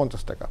হয়েছে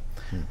 150 টাকা।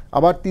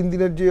 আবার 3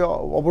 দিনের যে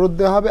অবরোধ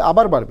দেওয়া হবে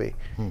আবার বাড়বে।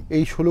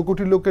 এই 16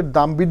 কোটি লোকের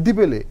দাম বৃদ্ধি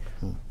পেলে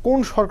কোন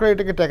সরকার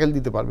এটাকে ট্যাকেল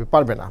দিতে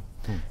পারবে না।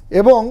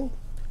 এবং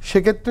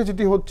সেক্ষেত্রে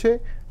যেটি হচ্ছে,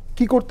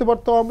 কি করতে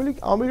পারতো আওয়ামী লীগ?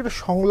 আওয়ামী লীগ এটা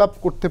সংলাপ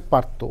করতে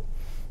পারতো,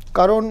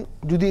 কারণ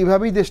যদি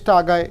এভাবেই দেশটা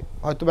আগায়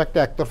হয়তো একটা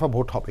একতরফা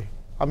ভোট হবে।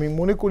 আমি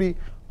মনে করি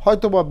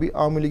হয়তো বা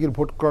আওয়ামী লীগের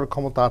ভোট করার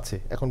ক্ষমতা আছে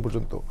এখন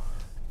পর্যন্ত।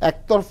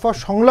 একতরফা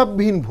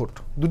সংলাপবিহীন ভোট,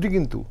 দুটি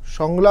কিন্তু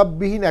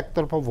সংলাপবিহীন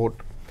একতরফা ভোট,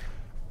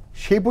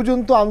 সেই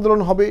পর্যন্ত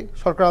আন্দোলন হবে,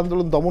 সরকার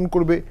আন্দোলন দমন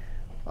করবে,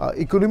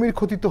 ইকোনমির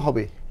ক্ষতি তো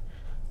হবে,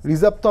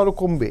 রিজার্ভ তো আরও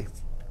কমবে,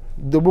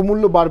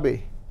 দ্রব্যমূল্য বাড়বে,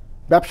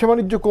 ব্যবসা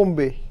বাণিজ্য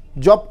কমবে,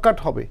 জব কাট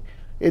হবে।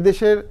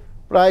 এদেশের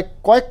প্রায়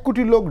কয়েক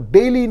কোটি লোক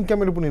ডেইলি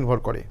ইনকামের উপর নির্ভর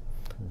করে।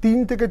 3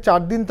 থেকে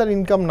 4 দিন তার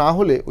ইনকাম না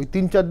হলে ওই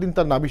 3-4 দিন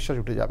তার নাবিশ্বাস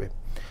উঠে যাবে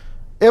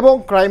এবং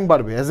ক্রাইম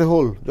বাড়বে অ্যাজ এ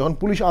হোল। যখন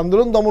পুলিশ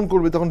আন্দোলন দমন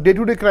করবে তখন ডে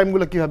টু ডে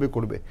ক্রাইমগুলো কীভাবে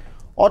করবে?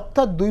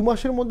 অর্থাৎ 2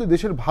 মাসের মধ্যে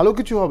দেশের ভালো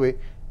কিছু হবে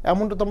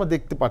এমনটা তো আমরা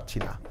দেখতে পাচ্ছি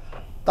না।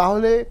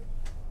 তাহলে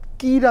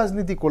কি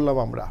রাজনীতি করলাম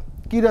আমরা?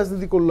 কি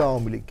রাজনীতি করলো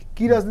আওয়ামী লীগ,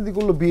 কি রাজনীতি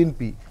করলো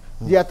বিএনপি,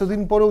 যে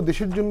এতদিন পরেও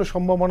দেশের জন্য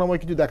সম্ভাবনাময়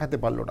কিছু দেখাতে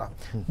পারলো না।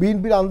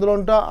 বিএনপির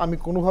আন্দোলনটা আমি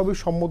কোনোভাবেই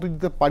সম্মতি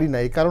দিতে পারি না।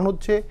 এই কারণ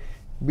হচ্ছে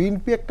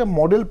বিএনপি একটা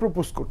মডেল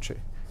প্রপোজ করছে,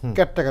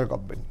 কেয়ারটেকার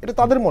গভর্নমেন্ট, এটা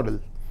তাদের মডেল,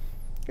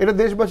 এটা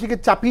দেশবাসীকে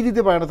চাপিয়ে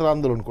দিতে পারে না তারা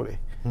আন্দোলন করে।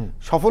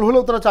 সফল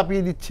হলেও তারা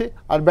চাপিয়ে দিচ্ছে,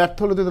 আর ব্যর্থ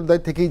হলেও তাদের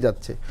দায় থেকেই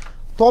যাচ্ছে।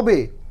 তবে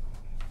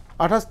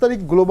 28 তারিখ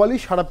গ্লোবালি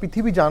সারা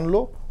পৃথিবী জানলো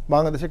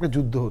বাংলাদেশে একটা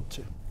যুদ্ধ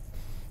হচ্ছে।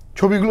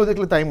 ছবিগুলো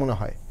দেখলে তাই মনে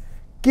হয়।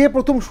 কে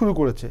প্রথম শুরু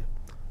করেছে?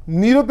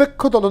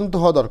 নিরপেক্ষ তদন্ত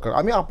হওয়া দরকার।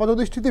 আমি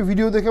আপাতদৃষ্টিতে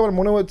ভিডিও দেখে আমার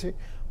মনে হয়েছে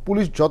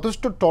পুলিশ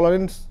যথেষ্ট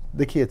টলারেন্স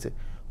দেখিয়েছে।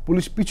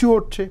 পুলিশ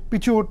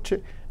পিছু হচ্ছে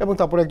এবং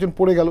তারপরে একজন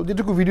পড়ে গেল,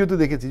 যেটুকু ভিডিওতে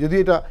দেখেছি, যদি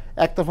এটা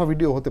একতরফা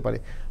ভিডিও হতে পারে,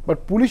 বাট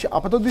পুলিশ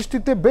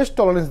আপাতদৃষ্টিতে বেশ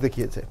টলারেন্স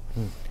দেখিয়েছে।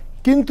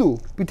 কিন্তু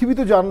পৃথিবী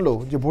তো জানলো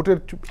যে ভোটের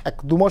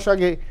 1-2 মাস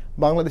আগে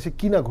বাংলাদেশে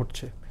কি না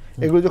ঘটছে।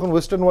 এগুলো যখন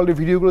ওয়েস্টার্ন ওয়ার্ল্ডের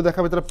ভিডিওগুলো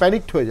দেখাবে তারা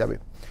প্যানিকড হয়ে যাবে।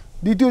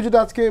 দ্বিতীয় যেটা,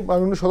 আজকে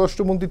মাননীয়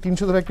স্বরাষ্ট্রমন্ত্রী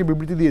 300 ধারা একটি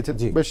বিবৃতি দিয়েছেন,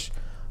 বেশ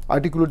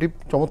আর্টিকুলেটিভ,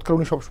 চমৎকার।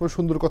 উনি সবসময়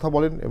সুন্দর কথা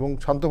বলেন এবং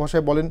শান্ত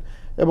ভাষায় বলেন,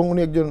 এবং উনি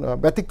একজন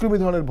ব্যতিক্রমী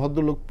ধরনের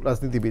ভদ্রলোক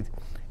রাজনীতিবিদ।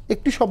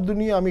 একটি শব্দ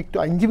নিয়ে আমি একটু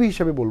আইনজীবী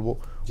হিসেবে বলবো,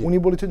 উনি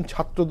বলেছেন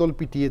ছাত্রদল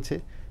পিটিয়েছে,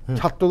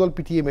 ছাত্রদল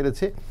পিটিয়ে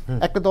মেরেছে।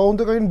 একটা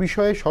তদন্তকালীন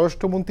বিষয়ে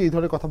স্বরাষ্ট্রমন্ত্রী এই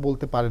ধরনের কথা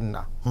বলতে পারেন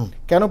না।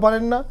 কেন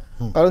পারেন না?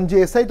 কারণ যে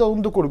এসআই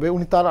তদন্ত করবে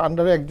উনি তার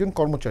আন্ডারে একজন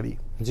কর্মচারী।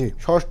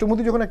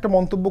 স্বরাষ্ট্রমন্ত্রী যখন একটা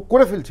মন্তব্য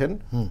করে ফেলছেন,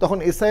 তখন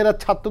এসআই এর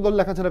ছাত্রদল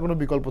লেখা ছাড়া কোনো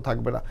বিকল্প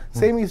থাকবে না।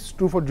 Same is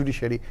true for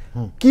judiciary.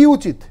 কি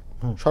উচিত?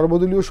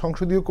 সর্বদলীয়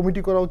সংসদীয়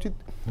কমিটি করা উচিত,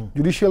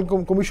 জুডিশিয়াল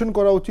কমিশন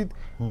করা উচিত,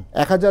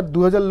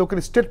 1000-2000 লোকের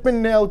স্টেটমেন্ট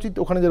নেওয়া উচিত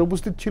ওখানে যারা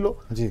উপস্থিত ছিল,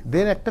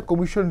 দেন একটা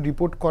কমিশন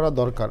রিপোর্ট করা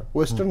দরকার।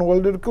 ওয়েস্টার্ন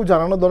ওয়ার্ল্ডেরকেও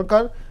জানানো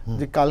দরকার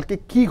যে কালকে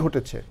কি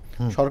ঘটেছে।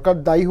 সরকার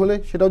দায়ী হলে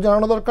সেটাও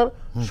জানানো দরকার,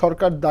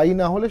 সরকার দায়ী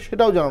না হলে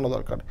সেটাও জানানো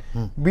দরকার।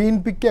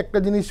 বিএনপিকে একটা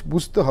জিনিস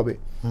বুঝতে হবে,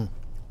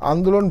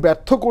 আন্দোলন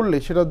ব্যর্থ করলে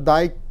সেটার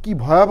দায় কি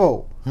ভয়াবহ,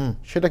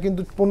 সেটা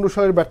কিন্তু 15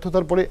 সালের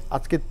ব্যর্থতার পরে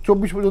আজকে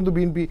 24 পর্যন্ত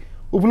বিএনপি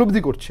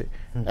উপলব্ধি করছে।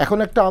 এখন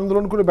একটা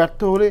আন্দোলন করে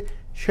ব্যর্থ হলে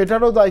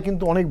সেটারও দায়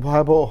কিন্তু অনেক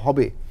ভয়াবহ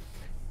হবে।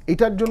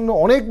 এটার জন্য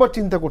অনেকবার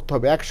চিন্তা করতে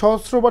হবে,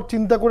 100বার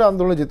চিন্তা করে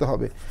আন্দোলনে যেতে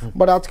হবে।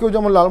 বাট আজকেও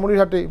যেমন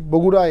লালমনিরহাটে,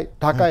 বগুড়ায়,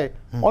 ঢাকায়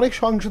অনেক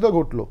সহিংসতা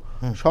ঘটলো।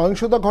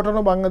 সহিংসতা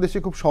ঘটানো বাংলাদেশে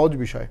খুব সহজ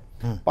বিষয়।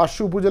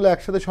 500 উপজেলা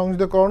একসাথে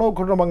সহিংসতা করানো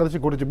ঘটনা বাংলাদেশে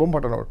ঘটেছে, বোম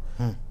ফাটানোর।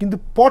 কিন্তু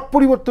পট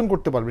পরিবর্তন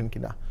করতে পারবেন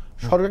কিনা,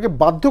 সরকারকে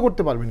বাধ্য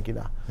করতে পারবেন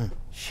কিনা,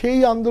 সেই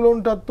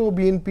আন্দোলনটা তো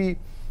বিএনপি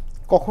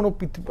কখনো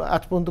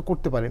আজ পর্যন্ত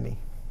করতে পারেনি।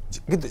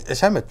 কিন্তু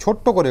সাহেব,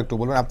 ছোট্ট করে একটু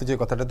বলুন, আপনি যে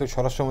কথাটা, তো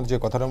স্বরাষ্ট্রমন্ত্রী যে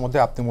কথাটার মধ্যে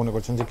আপনি মনে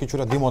করছেন যে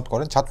কিছুটা দ্বিমত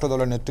করেন। ছাত্র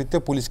দলের নেতৃত্বে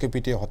পুলিশকে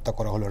পিটিয়ে হত্যা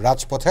করা হলো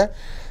রাজপথে,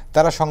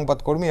 তারা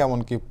সংবাদকর্মী,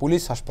 এমনকি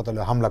পুলিশ হাসপাতালে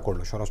হামলা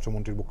করলো।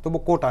 স্বরাষ্ট্রমন্ত্রীর বক্তব্য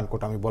কোট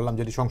আনকোট আমি বললাম,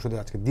 যেটি সংসদে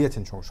আজকে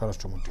দিয়েছেন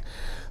স্বরাষ্ট্রমন্ত্রী।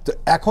 তো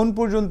এখন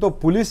পর্যন্ত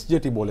পুলিশ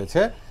যেটি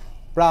বলেছে,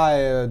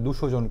 প্রায়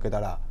 200 জনকে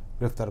তারা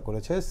গ্রেফতার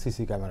করেছে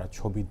সিসি ক্যামেরার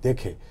ছবি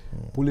দেখে।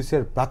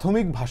 পুলিশের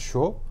প্রাথমিক ভাষ্য,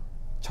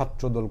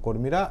 ছাত্রদল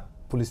কর্মীরা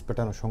পুলিশ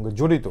পেটানোর সঙ্গে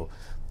জড়িত।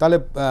 তাহলে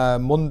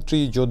মন্ত্রী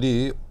যদি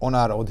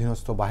ওনার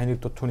অধীনস্থ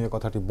বাহিনীর তথ্য নিয়ে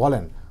কথাটি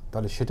বলেন,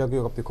 তাহলে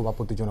সেটাকেও আপনি খুব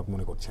আপত্তিজনক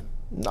মনে করছেন?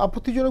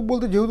 আপত্তিজনক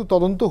বলতে, যেহেতু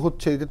তদন্ত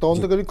হচ্ছে, যে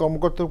তদন্তকারী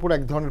কর্মকর্তার উপর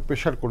এক ধরনের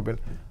প্রেশার করবেন,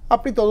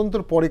 আপনি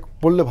তদন্তের পরে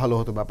বললে ভালো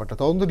হতো ব্যাপারটা,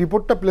 তদন্ত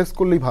রিপোর্টটা প্লেস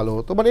করলেই ভালো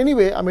হতো। বাট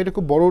এনিওয়ে, আমি এটা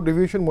খুব বড়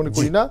ডেভিয়েশন মনে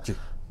করি না।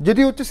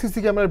 যেটি হচ্ছে সিসি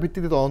ক্যামেরার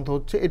ভিত্তিতে তদন্ত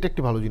হচ্ছে, এটা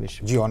একটি ভালো জিনিস।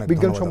 জি, অনেক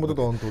বিজ্ঞানসম্মত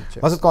তদন্ত হচ্ছে।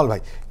 মাসুদ কামাল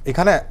ভাই,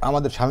 এখানে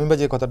আমাদের শামীম ভাই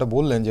যে কথাটা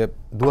বললেন যে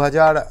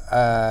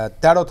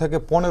 2013 থেকে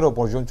 15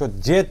 পর্যন্ত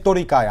যে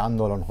তরিকায়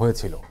আন্দোলন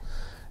হয়েছিল,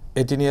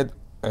 এটি নিয়ে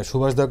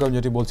সুভাষ দাকে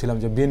যেটি বলছিলাম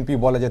যে বিএনপি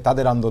বলে যে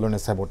তাদের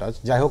আন্দোলনের স্যাবোটাজ।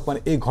 যাই হোক, মানে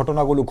এই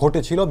ঘটনাগুলো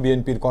ঘটেছিল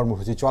বিএনপির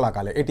কর্মসূচি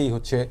চলাকালে, এটি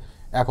হচ্ছে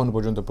এখন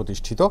পর্যন্ত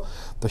প্রতিষ্ঠিত।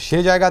 তো সে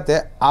জায়গাতে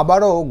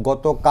আবারও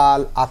গতকাল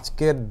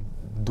আজকের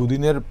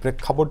দুদিনের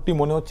প্রেক্ষাপটটি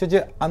মনে হচ্ছে যে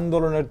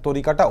আন্দোলনের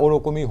তরিকাটা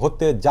ওরকমই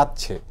হতে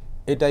যাচ্ছে,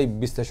 এটাই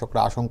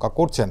বিশ্লেষকরা আশঙ্কা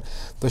করছেন।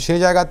 তো সেই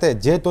জায়গাতে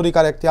যে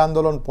তরিকার একটি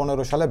আন্দোলন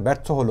 15 সালে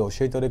ব্যর্থ হলো,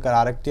 সেই তরিকার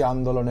আরেকটি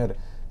আন্দোলনের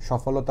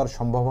সফলতার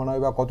সম্ভাবনা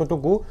বা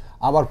কতটুকু?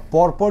 আবার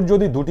পরপর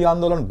যদি দুটি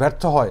আন্দোলন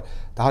ব্যর্থ হয়,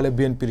 তাহলে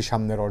বিএনপির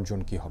সামনের অর্জন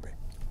কি হবে?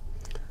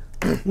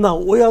 না,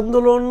 ওই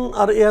আন্দোলন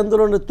আর এই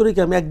আন্দোলনের তরিকা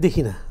আমি এক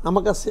দেখি না,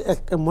 আমার কাছে এক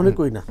মনে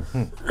করি না।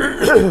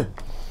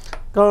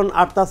 কারণ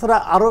আর তাছাড়া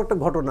আরও একটা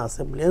ঘটনা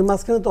আছে, এর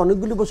মাঝখানে তো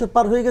অনেকগুলি বছর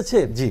পার হয়ে গেছে।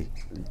 জি,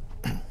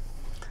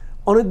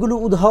 অনেকগুলো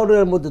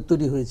উদাহরণের মধ্যে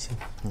তৈরি হয়েছে।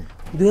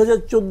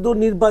 2014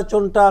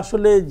 নির্বাচনটা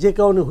আসলে যে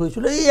কারণে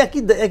হয়েছিল, এই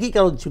একই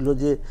কারণ ছিল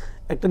যে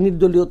একটা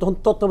নির্দলীয়, তখন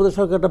তত্ত্বাবধায়ক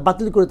সরকারটা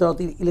বাতিল করে তারা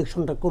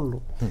ইলেকশনটা করলো,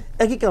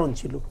 একই কারণ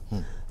ছিল।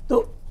 তো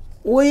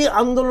ওই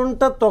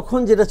আন্দোলনটা তখন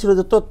যেটা ছিল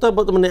যে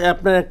তত্ত্বাবধায়ক, মানে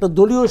আপনার একটা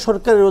দলীয়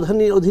সরকারের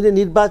অধীনে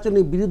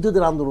নির্বাচনী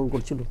বিরুদ্ধেদের আন্দোলন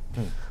করছিল।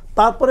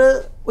 তারপরে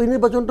ওই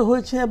নির্বাচনটা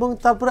হয়েছে এবং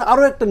তারপরে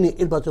আরও একটা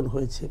নির্বাচন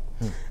হয়েছে।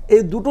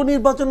 এই দুটো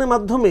নির্বাচনের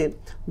মাধ্যমে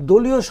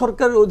দলীয়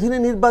সরকারের অধীনে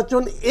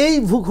নির্বাচন এই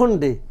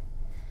ভূখণ্ডে,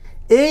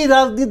 এই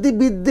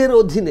রাজনীতিবিদদের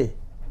অধীনে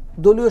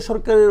দলীয়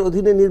সরকারের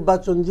অধীনে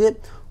নির্বাচন যে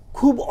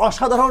খুব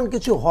অসাধারণ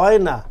কিছু হয়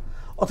না,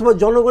 অথবা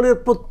জনগণের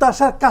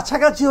প্রত্যাশার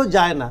কাছাকাছিও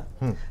যায় না,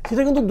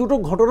 সেটা কিন্তু দুটো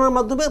ঘটনার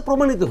মাধ্যমে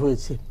প্রমাণিত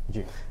হয়েছে।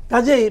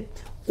 কাজেই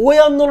ওই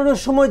আন্দোলনের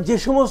সময় যে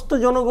সমস্ত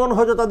জনগণ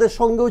হয়তো তাদের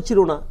সঙ্গেও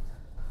ছিল না,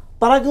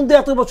 তারা কিন্তু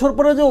এত বছর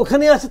পরে যে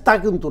ওখানে আছে তা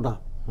কিন্তু না।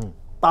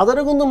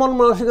 তাদেরও কিন্তু মন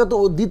মানসিকতা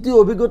দ্বিতীয়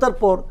অভিজ্ঞতার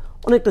পর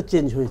অনেকটা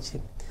চেঞ্জ হয়েছে।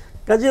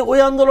 কাজে ওই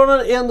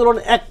আন্দোলনের এই আন্দোলন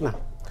এক না,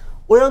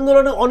 ওই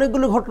আন্দোলনে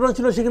অনেকগুলো ঘটনা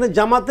ছিল, সেখানে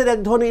জামাতের এক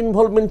ধরনের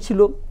ইনভলভমেন্ট ছিল।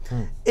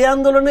 এই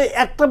আন্দোলনে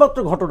একটা মাত্র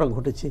ঘটনা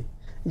ঘটেছে,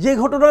 যে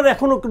ঘটনার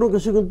এখনও কোনো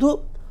কিছু কিন্তু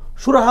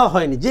সুরাহা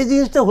হয়নি। যে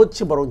জিনিসটা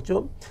হচ্ছে বরঞ্চ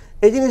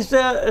এই জিনিসটা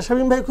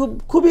শামীম ভাই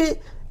খুবই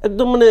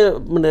একদম মানে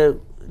মানে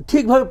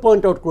ঠিকভাবে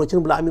পয়েন্ট আউট করেছেন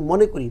বলে আমি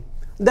মনে করি।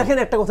 দেখেন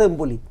একটা কথা আমি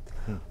বলি,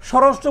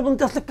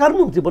 স্বরাষ্ট্রমন্ত্রী আসলে কার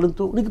মন্ত্রী বলেন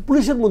তো? উনি কি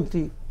পুলিশের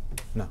মন্ত্রী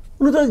না,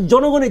 উনি তো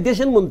জনগণের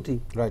দেশের মন্ত্রী।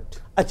 রাইট।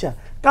 আচ্ছা,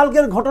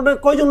 কালকের ঘটনায়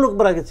কয়জন লোক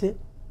মারা গেছে?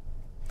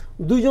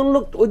 2 জন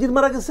লোক ওই দিন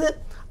মারা গেছে,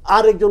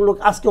 আর একজন লোক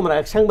আজকে মারা,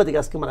 এক সাংবাদিক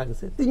আজকে মারা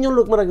গেছে, 3 জন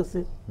লোক মারা গেছে।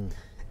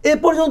 এ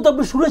পর্যন্ত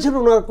আপনি শুনেছেন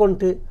ওনার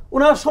কণ্ঠে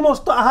ওনার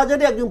সমস্ত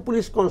আহাজারি একজন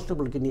পুলিশ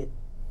কনস্টেবলকে নিয়ে।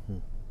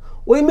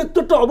 ওই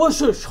মৃত্যুটা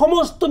অবশ্যই,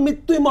 সমস্ত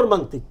মৃত্যুই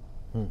মর্মান্তিক,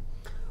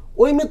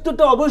 ওই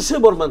মৃত্যুটা অবশ্যই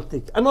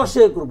মর্মান্তিক, আমি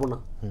অস্বীকার করবো না।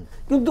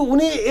 কিন্তু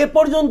উনি এ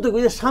পর্যন্ত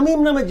ওই যে শামীম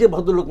নামে যে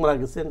ভদ্রলোক মারা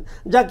গেছেন,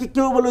 যাকে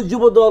কেউ বলে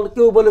যুব দল,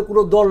 কেউ বলে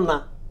কোনো দল না,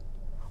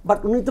 বাট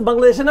উনি তো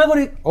বাংলাদেশের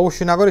নাগরিক।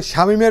 অবশ্যই নাগরিক।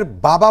 শামীমের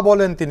বাবা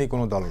বলেন তিনি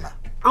কোনো দল না।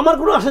 আমার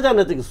কোনো আশা যায়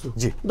না তো কিছু,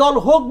 দল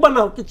হোক বা না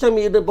হোক কিছু আমি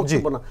এটা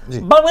বক্তব্য না।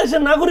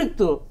 বাংলাদেশের নাগরিক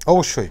তো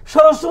অবশ্যই,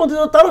 স্বরাষ্ট্রমন্ত্রী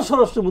তো তারও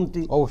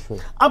স্বরাষ্ট্রমন্ত্রী অবশ্যই।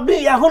 আপনি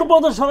এখন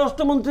পর্যন্ত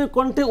স্বরাষ্ট্রমন্ত্রীর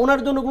কণ্ঠে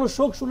ওনার জন্য কোনো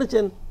শোক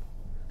শুনেছেন?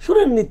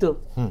 শুনেননি তো।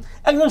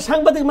 একজন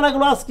সাংবাদিক মারা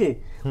গেল আজকে,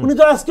 উনি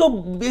তো আজকেও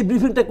এই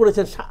ব্রিফিংটা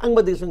করেছেন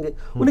সাংবাদিকের সঙ্গে,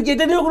 উনি কি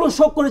এটা নিয়েও কোনো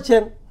শোক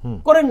করেছেন?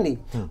 করেননি।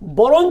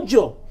 বরঞ্চ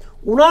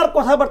উনার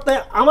কথাবার্তায়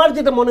আমার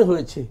যেটা মনে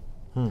হয়েছে,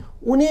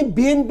 উনি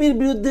বিএনপির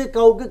বিরুদ্ধে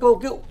কাউকে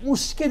কাউকে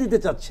উস্কে দিতে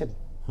চাচ্ছেন।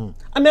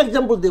 আমি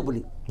এক্সাম্পল দিয়ে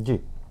বলি,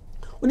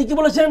 উনি কি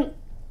বলেছেন?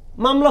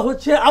 মামলা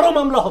হচ্ছে, আরো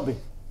মামলা হবে,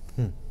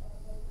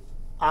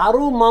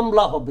 আরো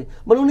মামলা হবে,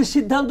 মানে উনি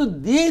সিদ্ধান্ত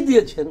দিয়ে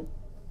দিয়েছেন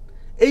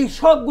এই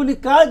সবগুলি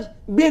কাজ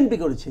বিএনপি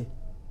করেছে।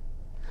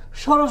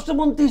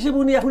 স্বরাষ্ট্রমন্ত্রী হিসেবে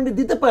উনি এখন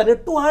দিতে পারেন,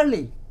 টু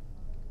আর্লি।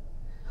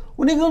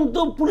 উনি কিন্তু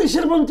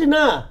পুলিশের মন্ত্রী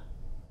না,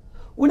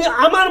 উনি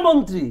আমার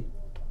মন্ত্রী।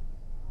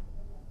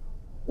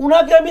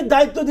 উনাকে আমি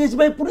দায়িত্ব দিয়েছি,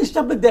 ভাই পুলিশটা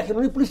আপনি দেখেন,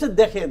 উনি পুলিশটা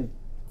দেখেন,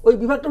 ওই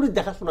বিভাগটা উনি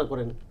দেখাশোনা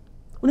করেন।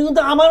 উনি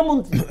কিন্তু আমার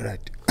মন্ত্রী,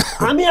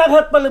 আমি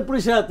আঘাত পাইলাম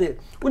পুলিশের হাতে,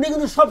 উনি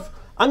কিন্তু সব,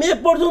 আমি এ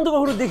পর্যন্ত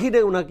কখনো দেখি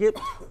নাই ওনাকে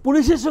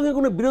পুলিশের সঙ্গে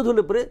কোনো বিরোধ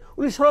হলে পরে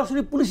উনি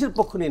সরাসরি পুলিশের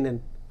পক্ষ নিয়ে নেন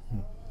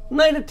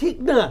না, এটা ঠিক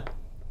না।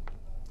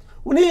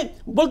 উনি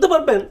বলতে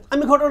পারবেন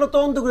আমি ঘটনাটা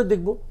তদন্ত করে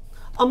দেখব,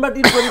 আমরা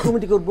ইনকোয়ারি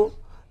কমিটি করব,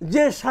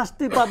 যে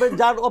শাস্তি পাবে,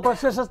 যার অপরাধ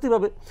সে শাস্তি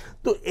পাবে।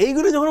 তো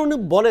এইগুলো যখন উনি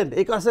বলেন,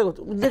 এই কাজের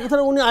যে কথা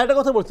উনি আরেকটা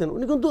কথা বলছেন,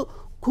 উনি কিন্তু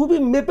খুবই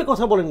মেপে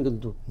কথা বলেন।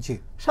 কিন্তু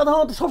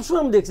সাধারণত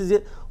সবসময় আমি দেখছি যে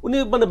উনি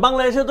মানে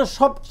বাংলাদেশে তো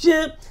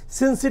সবচেয়ে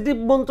সেন্সিটিভ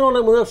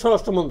মন্ত্রণালয় মনে হয়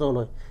স্বরাষ্ট্র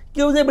মন্ত্রণালয়,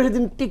 কেউ যে বেশি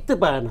দিন টিকতে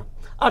পারে না,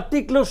 আর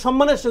টিকলেও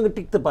সম্মানের সঙ্গে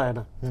টিকতে পারে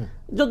না।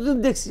 যতদিন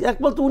দেখছি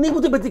একমাত্র উনি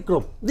বোধহয়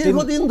ব্যতিক্রম,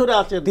 দীর্ঘদিন ধরে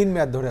আছেন, 3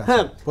 মেয়াদ ধরে,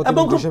 হ্যাঁ,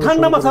 এবং খুব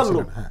ঠান্ডা মাথার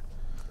লোক,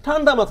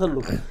 ঠান্ডা মাথার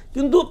লোক।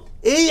 কিন্তু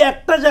এই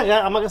একটা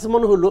জায়গায় আমার কাছে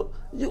মনে হলো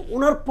যে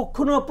ওনার পক্ষ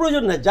নেওয়া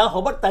প্রয়োজন নাই, যা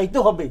হবার তাই তো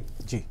হবে,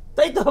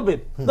 তাই তো হবে,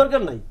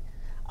 দরকার নাই।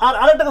 আর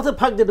আরেকটা কথা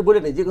ফাঁক যেটা বলে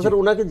নেই, যে কথাটা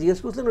ওনাকে জিজ্ঞেস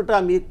করছিলেন ওটা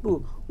আমি একটু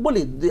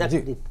বলি।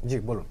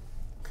 বলুন।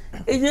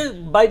 এই যে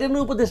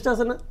বাইডেনের উপদেষ্টা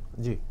আছে না,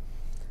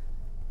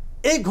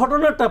 এই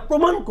ঘটনাটা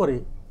প্রমাণ করে,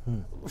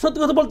 সত্যি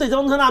কথা বলতে,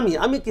 যেমন ধরেন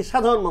আমি কি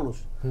সাধারণ মানুষ,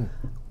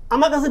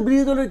 আমার কাছে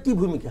বিরোধী দলের কি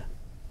ভূমিকা,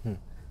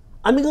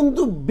 আমি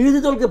কিন্তু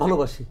বিরোধী দলকে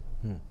ভালোবাসি,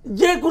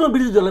 যে কোনো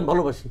বিরোধী দল আমি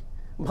ভালোবাসি।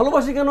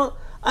 ভালোবাসি কেন?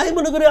 আমি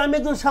মনে করি আমি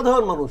একজন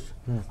সাধারণ মানুষ,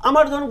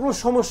 আমার যখন কোনো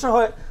সমস্যা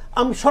হয়,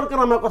 আমি সরকার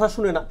আমার কথা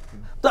শুনে না,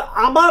 তো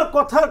আমার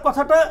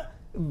কথাটা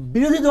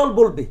বিরোধী দল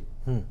বলবে,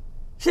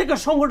 সে একটা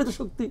সংগঠিত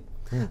শক্তি।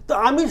 তো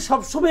আমি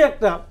সবসময়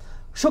একটা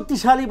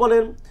শক্তিশালী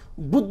বলেন,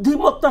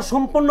 বুদ্ধিমত্তা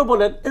সম্পন্ন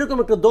বলেন, এরকম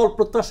একটা দল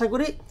প্রত্যাশা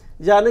করি,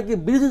 যা নাকি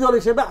বিরোধী দল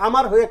হিসেবে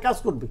আমার হয়ে কাজ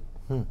করবে।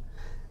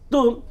 তো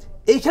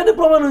এইখানে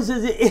প্রমাণ হয়েছে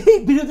যে এই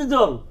বিরোধী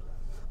দল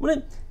মানে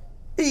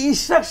এই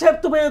ইশরাক সাহেব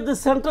তো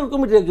সেন্ট্রাল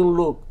কমিটির একজন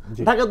লোক,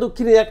 ঢাকা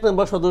দক্ষিণের 1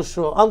 নম্বর সদস্য,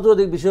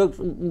 আন্তর্জাতিক বিষয়ক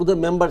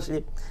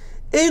মেম্বারশিপ,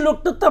 এই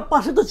লোকটা তার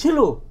পাশে তো ছিল।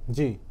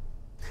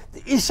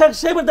 ইশরাক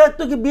সাহেবের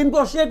দায়িত্ব কি বিএনপি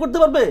অস্বীকার করতে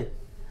পারবে?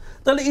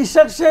 তাহলে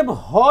ইশরাক সাহেব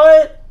হয়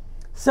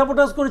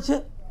স্যাবোটাজ করেছে,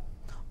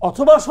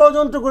 অথবা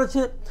ষড়যন্ত্র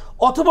করেছে,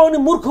 অথবা উনি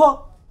মূর্খ।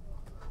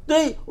 তো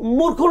এই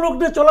মূর্খ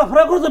লোকটা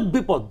চলাফেরা করে তো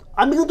বিপদ।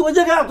 আমি কিন্তু ওই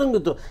জায়গায়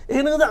আতঙ্কিত।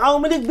 এখানে কিন্তু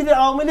আওয়ামী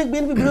লীগ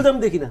বিএনপি বিরোধী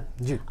আমি দেখি না,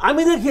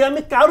 আমি দেখি আমি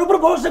কার উপর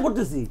ভরসা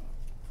করতেছি,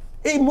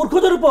 এই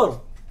মূর্খদের উপর।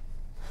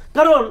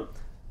 কারণ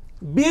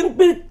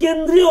বিএনপির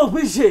কেন্দ্রীয়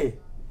অফিসে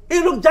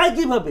এই লোক যায়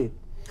কিভাবে?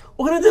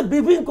 ওখানে যে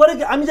ব্রিফিং করে,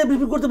 আমি যে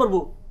ব্রিফিং করতে পারবো?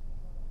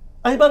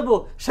 আমি পারবো?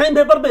 শামীম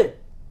ভাই পারবে?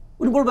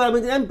 উনি বলবে আমি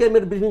এমপি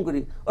ব্রিফিং করি,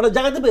 ওরা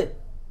জায়গা দেবে?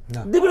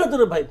 দেবে না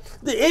তোর ভাই।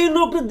 এই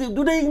লোকটা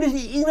দুটো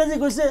ইংরেজি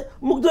কইছে,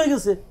 মুগ্ধ হয়ে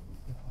গেছে,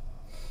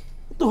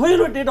 তো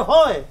হইল এটা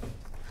হয়।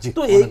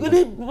 তো এইগুলি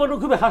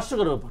খুবই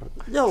হাস্যকর ব্যাপার।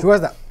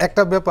 সুভাষদা,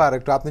 একটা ব্যাপার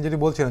একটু আপনি যদি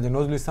বলছিলেন যে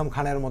নজরুল ইসলাম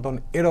খানের মতন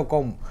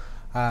এরকম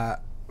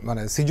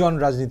মানে সিজন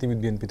রাজনীতিবিদ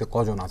বিএনপিতে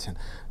কজন আছেন,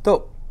 তো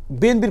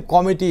বিএনপির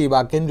কমিটি বা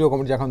কেন্দ্রীয়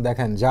কমিটি এখন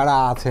দেখেন যারা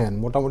আছেন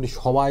মোটামুটি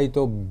সবাই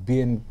তো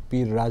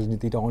বিএনপির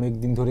রাজনীতিটা অনেক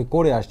দিন ধরে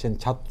করে আসছেন,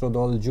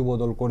 ছাত্রদল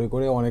যুবদল করে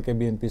করে অনেকে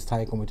বিএনপির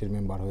স্থায়ী কমিটির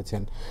মেম্বার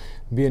হয়েছেন।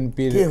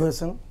 বিএনপির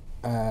হয়েছেন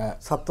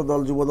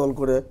ছাত্রদল যুবদল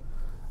করে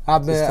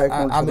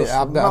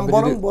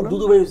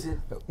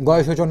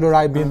গয়েশ্বরচন্দ্র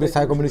রায় বিএনপি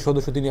স্থায়ী কমিটির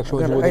সদস্য, তিনি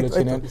একসময় যুবদলে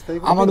ছিলেন।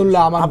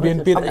 আমানুল্লাহ আমান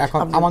বিএনপির এখন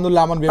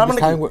আমানুল্লাহ আমান বিএনপি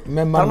স্থায়ী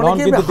মেম্বার নন,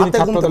 কিন্তু তিনি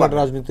ছাত্রদলের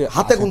রাজনীতি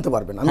হাতে গুনতে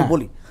পারবেন। আমি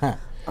বলি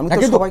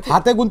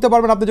হাতে গুনতে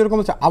পারবেন আপনি যেরকম।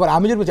 আবার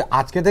আমি যেটা বলছি,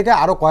 আজকে থেকে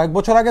আরো কয়েক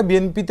বছর আগে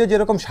বিএনপিতে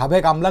যেরকম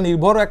সাবেক আমলা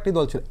নির্ভর একটি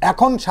দল ছিল,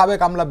 এখন সাবেক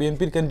আমলা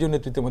বিএনপির কেন্দ্রীয়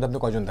নেতৃত্বের মধ্যে আপনি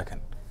কয়জন দেখেন?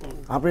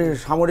 আপনি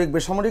সামরিক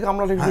বেসামরিক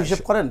আমলা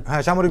হিসেব করেন?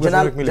 হ্যাঁ, সামরিক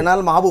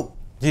জেনারেল মাহবুব,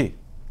 জি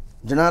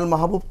জেনারেল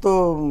মাহবুব তো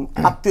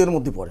আত্মীয়ের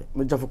মধ্যে পড়ে,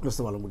 মির্জা ফখরুল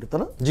ইসলাম আলমগীর, তাই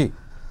না? জি।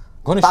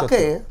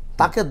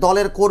 তাকে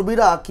দলের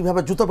কর্মীরা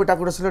কিভাবে জুতো পেটা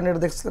করেছিলেন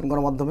এটা দেখছিলেন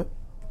গণমাধ্যমে,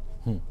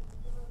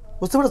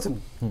 বুঝতে পেরেছেন?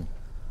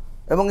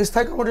 এবং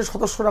স্থায়ী কমিটির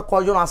সদস্যরা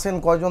কয়জন আছেন,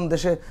 কয়জন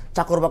দেশে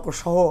চাকর বাকর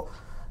সহ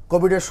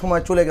কোভিডের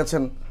সময় চলে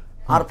গেছেন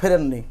আর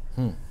ফেরেননি।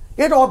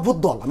 এটা অদ্ভুত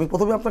দল। আমি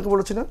প্রথমে আপনাকে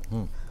বলেছি না,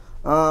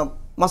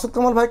 মাসুদ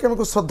কামাল ভাইকে আমি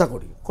খুব শ্রদ্ধা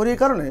করি এই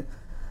কারণে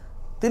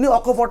তিনি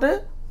অকপটে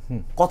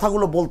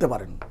কথাগুলো বলতে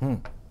পারেন,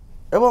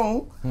 এবং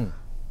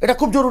এটা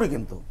খুব জরুরি।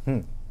 কিন্তু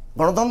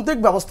গণতান্ত্রিক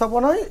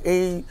ব্যবস্থাপনায়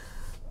এই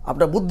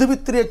আপনার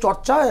বুদ্ধিবৃত্তির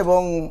চর্চা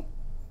এবং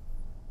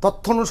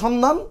তথ্য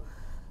অনুসন্ধান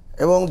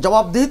এবং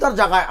জবাবদিহিতার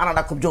জায়গায়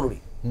আনাটা খুব জরুরি।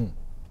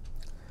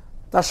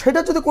 তা সেটা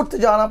যদি করতে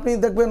যান, আপনি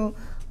দেখবেন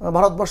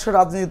ভারতবর্ষের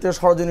রাজনীতিতে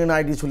সরোজিনী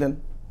নাইডু ছিলেন,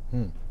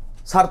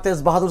 স্যার তেজ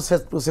বাহাদুর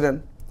শেখপুর ছিলেন,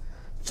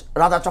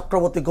 রাজা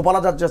চক্রবর্তী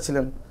গোপালাচার্য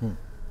ছিলেন,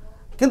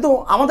 কিন্তু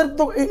আমাদের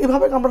তো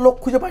এইভাবে আমরা লোক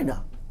খুঁজে পাই না।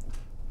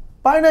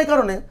 এই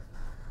কারণে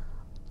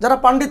যারা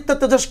পাণ্ডিত্যের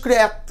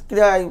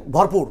তেজস্ক্রিয়ায়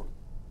ভরপুর,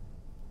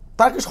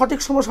 তারা কি সঠিক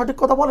সময় সঠিক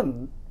কথা বলেন?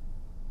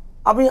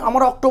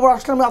 আমার অক্টোবর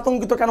আসলে আমি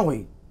আতঙ্কিত কেন হই?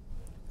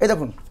 এই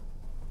দেখুন,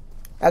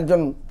 একজন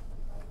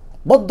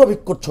বৌদ্ধ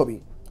ভিক্ষুর ছবি,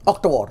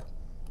 অক্টোবর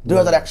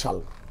 2001 সাল।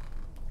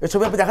 এই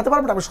ছবি আপনি দেখাতে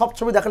পারবেন? আপনি সব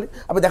ছবি দেখালে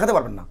আপনি দেখাতে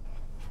পারবেন না।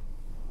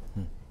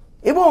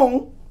 এবং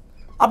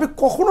আপনি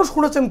কখনো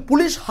শুনেছেন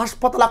পুলিশ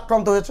হাসপাতাল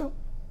আক্রান্ত হয়েছে?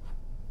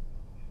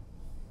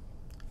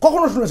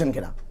 কখনো শুনেছেন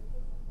কিনা?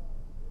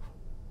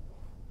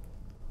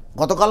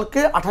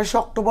 গতকালকে 28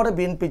 অক্টোবরে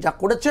বিএনপি যা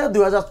করেছে,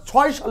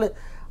 2006 সালে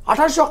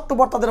 28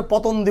 অক্টোবর তাদের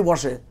পতন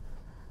দিবসে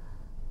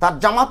তার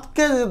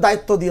জামাতকে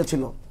দায়িত্ব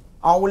দিয়েছিল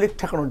আওয়ামী লীগ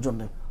ঠেকানোর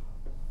জন্য,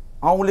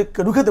 আওয়ামী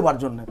লীগকে রুখে দেওয়ার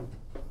জন্য,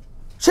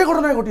 সে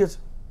ঘটনায় ঘটিয়েছে।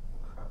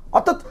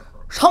 অর্থাৎ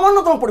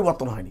সামান্যতম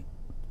পরিবর্তন হয়নি।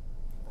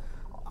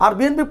 আর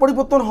বিএনপি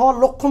পরিবর্তন হওয়ার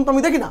লক্ষণ তো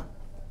আমি দেখি না।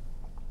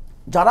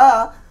 যারা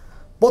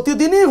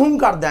প্রতিদিনই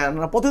হুঙ্কার দেন,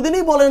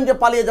 প্রতিদিনই বলেন যে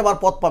পালিয়ে যাবার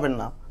পথ পাবেন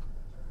না,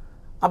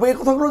 আপনি এই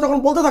কথাগুলো যখন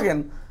বলতে থাকেন,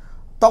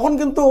 তখন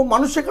কিন্তু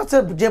মানুষের কাছে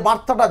যে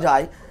বার্তাটা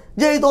যায়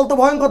যে এই দল তো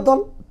ভয়ঙ্কর দল,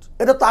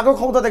 এটা তো আগেও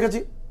ক্ষমতা দেখেছি,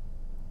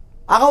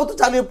 আগেও তো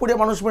জ্বালিয়ে পুড়িয়ে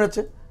মানুষ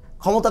মেরেছে,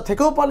 ক্ষমতা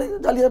থেকেও পালিয়ে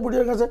জ্বালিয়ে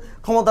পুড়িয়ে গেছে,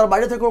 ক্ষমতার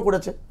বাইরে থেকেও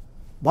করেছে।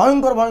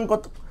 ভয়ঙ্কর ভয়ঙ্কর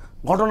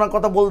ঘটনার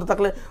কথা বলতে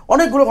থাকলে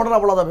অনেকগুলো ঘটনা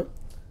বলা যাবে।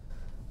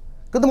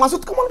 কিন্তু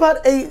মাসুদ কামাল ভাইয়ের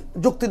এই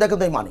যুক্তিটা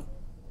কিন্তু আমি মানি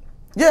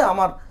যে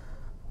আমার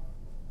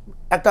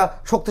একটা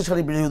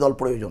শক্তিশালী বিরোধী দল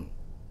প্রয়োজন।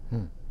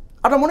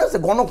 আপনার মনে আছে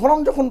গণফোরাম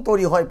যখন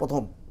তৈরি হয়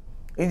প্রথম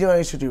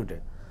ইঞ্জিনিয়ারিং ইনস্টিটিউটে,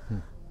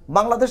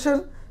 বাংলাদেশের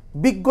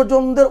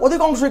বিজ্ঞজনদের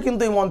অধিকাংশই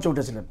কিন্তু এই মঞ্চে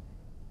উঠেছিলেন,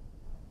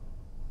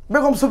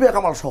 বেগম সুফিয়া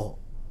কামাল সহ।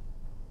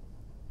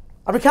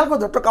 আপনি খেয়াল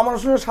করতে, ডক্টর কামাল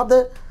হোসেনের সাথে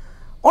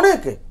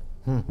অনেকে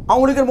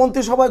আওয়ামী লীগের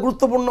মন্ত্রিসভায়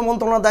গুরুত্বপূর্ণ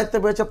মন্ত্রণালয়ের দায়িত্বে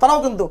পেয়েছে, তারাও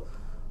কিন্তু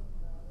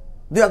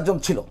দু একজন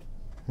ছিল।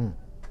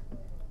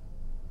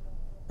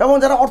 এবং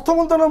যারা অর্থ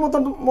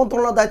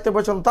মন্ত্রণালয়ের দায়িত্বে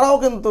পেয়েছেন, তারাও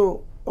কিন্তু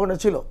ওখানে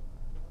ছিল।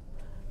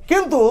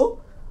 কিন্তু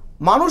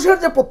মানুষের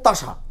যে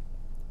প্রত্যাশা,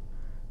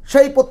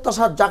 সেই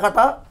প্রত্যাশার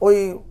জায়গাটা ওই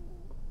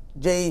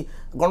যেই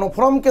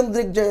গণফোরাম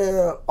কেন্দ্রিক যে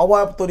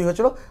অবয়ব তৈরি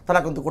হয়েছিল, তারা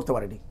কিন্তু করতে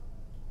পারেনি।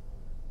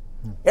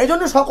 এই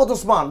জন্য শওকত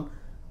ওসমান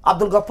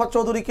আব্দুল গফফার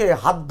চৌধুরীকে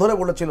হাত ধরে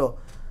বলেছিল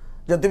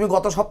যে তুমি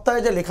গত সপ্তাহে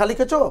যে লেখা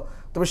লিখেছো,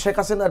 তুমি শেখ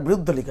হাসিনার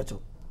বিরুদ্ধে লিখেছো,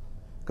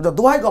 কিন্তু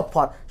দোহাই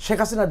গফফার, শেখ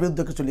হাসিনার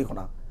বিরুদ্ধে কিছু লিখো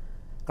না।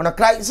 কারণ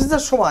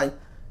ক্রাইসিসের সময়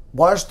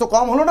বয়স তো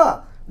কম হলো না,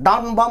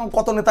 ডান বাম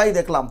কত নেতাই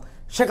দেখলাম,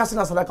 শেখ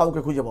হাসিনা ছাড়া কাউকে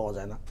খুঁজে পাওয়া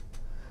যায় না।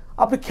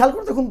 আপনি খেয়াল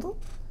করে দেখুন তো,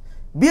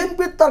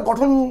 বিএনপির তার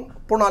গঠন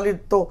প্রণালীর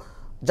তো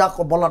যা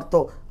বলার, তো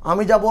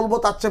আমি যা বলবো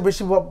তার চেয়ে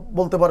বেশি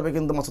বলতে পারবে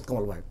কিন্তু মাসুদ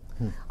কামাল ভাই।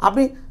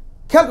 আপনি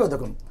খেয়াল করে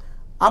দেখুন,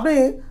 আপনি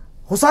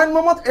হুসাইন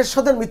মোহাম্মদ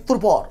এরশাদের মৃত্যুর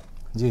পর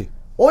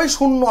ওই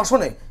শূন্য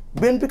আসনে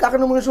বিএনপি কাকে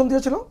নমিনেশন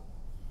দিয়েছিল?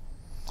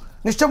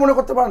 নিশ্চয় মনে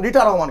করতে পারেন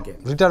রিটা রহমানকে।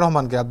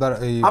 আপনার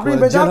এই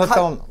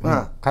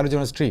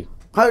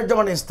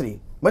খায়রুজ্জামানের স্ত্রী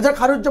মেজর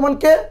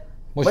খায়রুজ্জামানকে,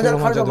 মেজর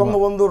খায়রুজ্জামান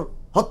বঙ্গবন্ধুর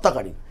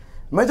হত্যাকারী।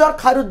 মেজর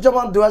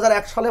খায়রুজ্জামান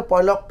 2001 সালে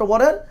 1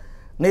 অক্টোবরের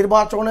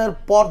নির্বাচনের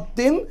পর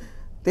দিন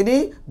তিনি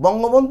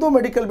বঙ্গবন্ধু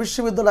মেডিকেল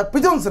বিশ্ববিদ্যালয়ের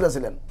প্রিজন সেলে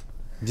ছিলেন।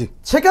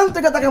 সেখান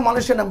থেকে তাকে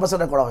মালয়েশিয়ান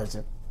অ্যাম্বাসেডর করা হয়েছে।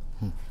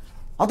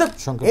 অর্থাৎ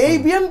এই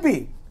বিএনপি,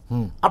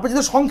 আপনি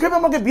যদি সংক্ষেপে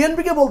আমাকে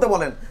বিএনপিকে বলতে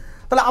বলেন,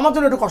 তাহলে আমার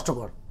জন্য একটু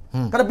কষ্টকর,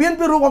 কারণ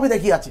বিএনপির রূপ আমি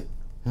দেখি আছি।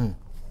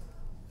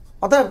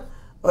 অতএব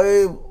ওই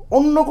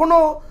অন্য কোনো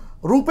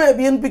রূপে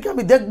বিএনপিকে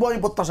আমি দেখবো আমি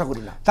প্রত্যাশা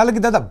করি না। তাহলে কি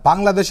দাদা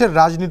বাংলাদেশের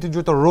রাজনীতির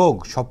যত রোগ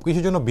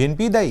সবকিছুর জন্য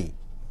বিএনপি দায়ী?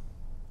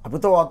 আপনি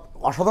তো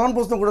অসাধারণ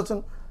প্রশ্ন করেছেন।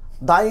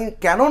 দায়ী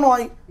কেন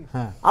নয়?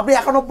 আপনি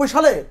 91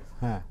 সালে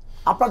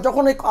আপনার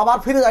যখন আবার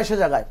ফিরে যায় সে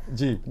জায়গায়,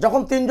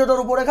 যখন 3 জোটের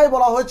উপরেখাই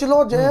বলা হয়েছিল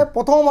যে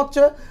প্রথম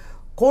হচ্ছে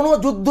কোন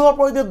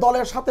যুদ্ধাপরাধী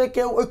দলের সাথে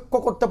কেউ ঐক্য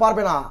করতে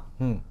পারবে না।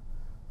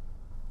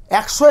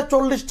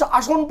 140টা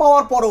আসন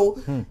পাওয়ার পরও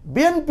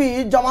বিএনপি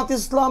জামাত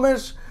ইসলামের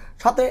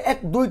সাথে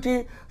 1-2টি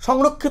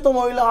সংরক্ষিত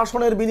মহিলা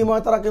আসনের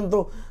বিনিময়ে তারা কিন্তু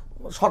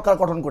সরকার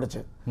গঠন করেছে।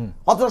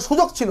 অথচ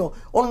সুযোগ ছিল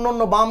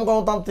অন্য বাম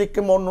গণতান্ত্রিক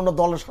কিংবা অন্য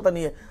দলের সাথে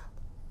নিয়ে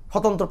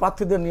স্বতন্ত্র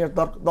প্রার্থীদের নিয়ে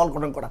দল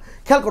গঠন করা।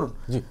 খেয়াল করুন,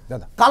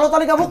 কালো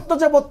তালিকাভুক্ত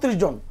যে 32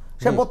 জন,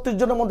 সে 32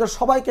 জনের মধ্যে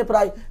সবাইকে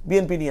প্রায়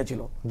বিএনপি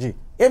নিয়েছিল।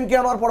 এম কে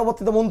আনোয়ার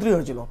পরবর্তীতে মন্ত্রী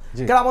হয়েছিল,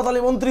 কেরামত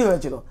আলী মন্ত্রী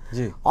হয়েছিল।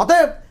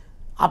 অতএব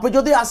আপনি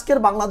যদি আজকের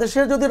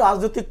বাংলাদেশের যদি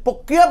রাজনৈতিক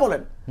প্রক্রিয়া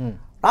বলেন,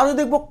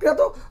 রাজনৈতিক প্রক্রিয়া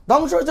তো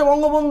ধ্বংস হয়েছে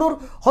বঙ্গবন্ধুর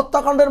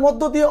হত্যাকাণ্ডের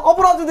মধ্য দিয়ে,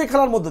 অপরাজনৈতিক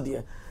খেলার মধ্য দিয়ে।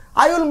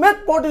 I will make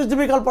politics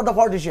difficult for the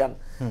politician.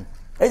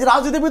 এই যে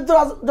রাজনীতিবিদদের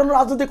জন্য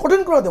রাজনীতি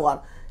কঠিন করে দেওয়ার,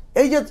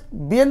 এই যে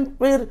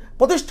বিএনপির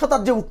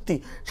প্রতিষ্ঠাতার যে উক্তি,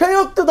 সেই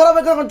উক্তি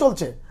ধারাবাহিক এখন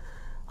চলছে।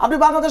 আপনি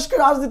বাংলাদেশকে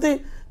রাজনীতি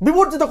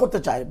বিবর্জিত করতে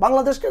চায়,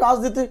 বাংলাদেশকে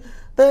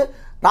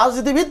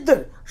রাজনীতিবিদদের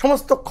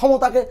সমস্ত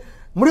ক্ষমতাকে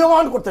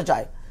ম্রিয়মান করতে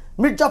চায়।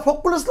 মির্জা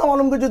ফখরুল ইসলাম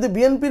আলমকে যদি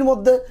বিএনপির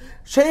মধ্যে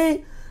সেই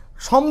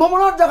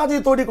সম্ভাবনার জায়গা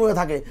যদি তৈরি করে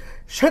থাকে,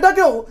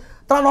 সেটাকেও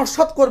তারা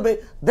নস্যাৎ করবে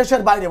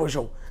দেশের বাইরে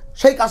বসেও,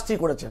 সেই কাজটি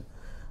করেছেন।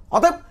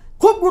 অতএব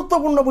খুব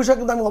গুরুত্বপূর্ণ বিষয়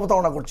কিন্তু আমি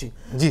অবতারণা করছি।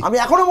 আমি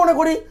এখনো মনে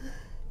করি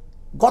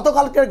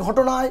গতকালকের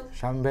ঘটনায়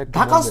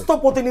ঢাকাস্থ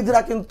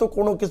প্রতিনিধিরা কিন্তু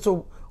কোনো কিছু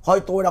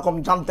হয়তো এরকম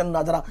জানতেন না,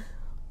 যারা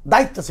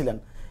দায়িত্বে ছিলেন।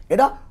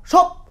 এটা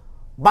সব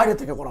বাইরে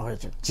থেকে করা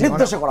হয়েছে,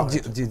 নির্দেশে করা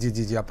হয়েছে। জি জি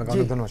জি জি, আপনাকে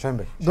অনেক ধন্যবাদ শামীম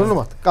ভাই।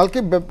 ধন্যবাদ। কালকে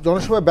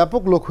জনসভায়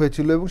ব্যাপক লোক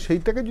হয়েছিল এবং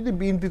সেইটাকে যদি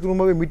বিএনপি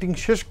কোনোভাবে মিটিং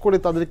শেষ করে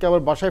তাদেরকে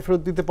আবার বাসায়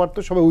ফেরত দিতে পারতো,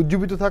 সবাই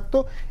উজ্জীবিত থাকতো,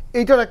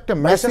 এইটার একটা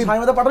ম্যাসিভ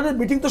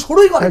মিটিং তো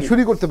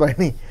শুরুই করতে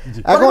পারেনি।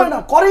 এখন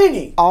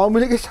করেনি। আওয়ামী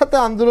লীগের সাথে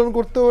আন্দোলন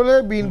করতে হলে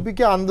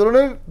বিএনপিকে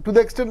আন্দোলনের টু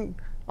দ্য এক্সটেন্ট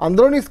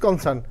আন্দোলন ইজ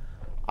কনসার্ন,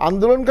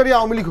 আন্দোলনকারী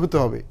আওয়ামী লীগ হতে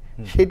হবে।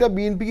 সেটা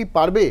বিএনপি কি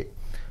পারবে?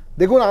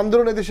 দেখুন,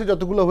 আন্দোলন এদেশে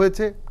যতগুলো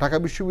হয়েছে, ঢাকা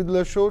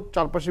বিশ্ববিদ্যালয় সহ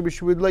চারপাশে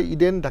বিশ্ববিদ্যালয়,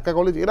 ইডেন, ঢাকা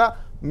কলেজ, এরা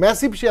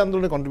ম্যাসিভ সেই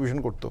আন্দোলনে কন্ট্রিবিউশন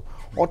করতো।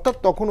 অর্থাৎ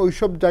তখন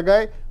ওইসব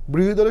জায়গায়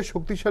বিরোধী দলের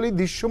শক্তিশালী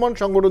দৃশ্যমান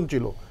সংগঠন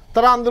ছিল,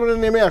 তারা আন্দোলনে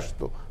নেমে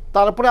আসতো,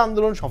 তারপরে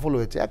আন্দোলন সফল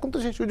হয়েছে। এখন তো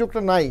সেই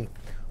সুযোগটা নাই।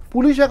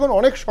 পুলিশ এখন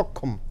অনেক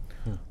সক্ষম,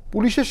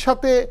 পুলিশের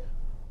সাথে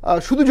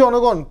শুধু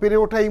জনগণ পেরে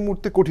ওঠা এই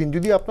মুহূর্তে কঠিন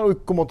যদি আপনার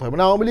ঐক্যমত হয়।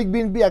 মানে আওয়ামী লীগ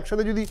বিএনপি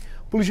একসাথে যদি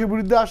পুলিশের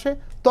বিরুদ্ধে আসে,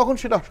 তখন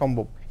সেটা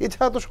সম্ভব,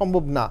 এছাড়া তো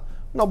সম্ভব না।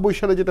 90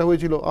 সালে যেটা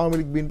হয়েছিল, আওয়ামী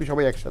লীগ বিএনপি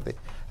সবাই একসাথে।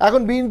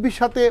 এখন বিএনপির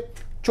সাথে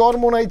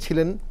চরমোনাই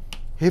ছিলেন,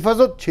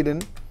 হেফাজত ছিলেন।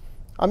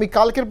 আমি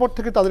কালকের পর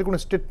থেকে তাদের কোনো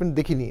স্টেটমেন্ট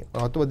দেখিনি,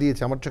 হয়তোবা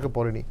দিয়েছে, আমার চোখে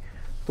পড়েনি।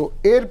 তো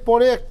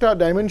এরপরে একটা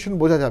ডাইমেনশন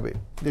বোঝা যাবে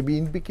যে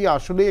বিএনপি কি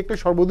আসলে একটা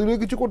সর্বদলীয়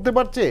কিছু করতে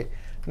পারছে,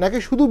 নাকি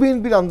শুধু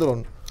বিএনপির আন্দোলন।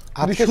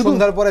 আজকে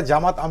সন্ধ্যার পরে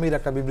জামাত আমির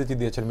একটা বিবৃতি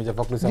দিয়েছেন মির্জা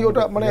ফখরুল ইসলাম,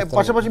 ওটা মানে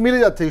পাশাপাশি মিলে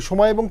যাচ্ছে,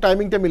 সময় এবং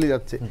টাইমিংটা মিলে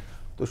যাচ্ছে।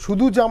 তো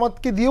শুধু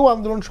জামাতকে দিয়েও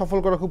আন্দোলন সফল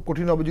করা খুব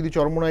কঠিন হবে যদি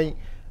চরমোনাই,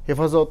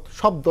 হেফাজত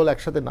সব দল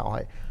একসাথে না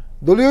হয়।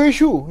 দলীয়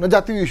ইস্যু না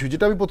জাতীয় ইস্যু,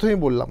 যেটা আমি প্রথমেই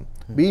বললাম,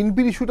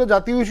 বিএনপির ইস্যুটা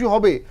জাতীয় ইস্যু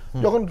হবে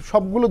যখন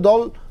সবগুলো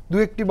দল দু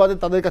একটি বাদে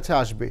তাদের কাছে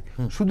আসবে।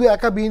 শুধু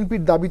একা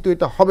বিএনপির দাবি তো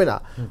এটা হবে না।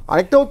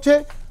 আরেকটা হচ্ছে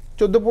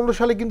 14-15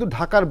 সালে কিন্তু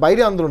ঢাকার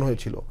বাইরে আন্দোলন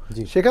হয়েছিল,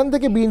 সেখান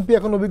থেকে বিএনপি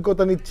এখন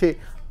অভিজ্ঞতা নিচ্ছে,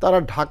 তারা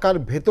ঢাকার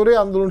ভেতরে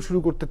আন্দোলন শুরু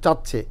করতে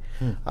চাচ্ছে।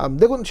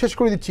 দেখুন, শেষ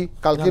করে দিচ্ছি,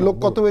 কালকে লোক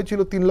কত হয়েছিল,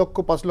 3 লক্ষ,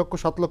 5 লক্ষ,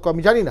 7 লক্ষ,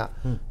 আমি জানি না।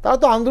 তারা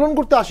তো আন্দোলন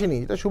করতে আসেনি,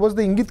 এটা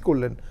সুভাষদা ইঙ্গিত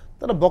করলেন,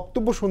 তারা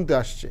বক্তব্য শুনতে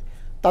আসছে।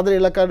 তাদের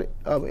এলাকার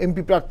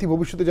এমপি প্রার্থী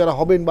ভবিষ্যতে যারা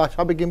হবেন বা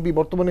সাবেক এমপি,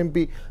 বর্তমান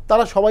এমপি,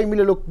 তারা সবাই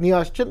মিলে লোক নিয়ে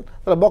আসছেন,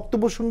 তারা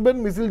বক্তব্য শুনবেন,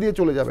 মিছিল দিয়ে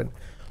চলে যাবেন।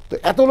 তো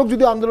এত লোক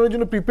যদি আন্দোলনের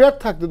জন্য প্রিপেয়ার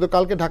থাকতো, তো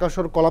কালকে ঢাকা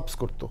শহর কলাপস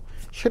করতো।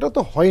 সেটা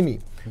তো হয়নি,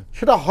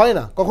 সেটা হয়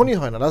না, কখনই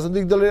হয় না।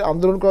 রাজনৈতিক দলের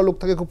আন্দোলন করা লোক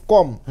থাকে খুব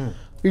কম।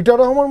 রিটা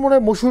রহমান মনে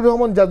হয় মশিউর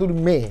রহমান জাদুর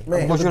মেয়ে,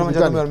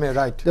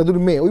 জাদুর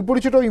মেয়ে, ওই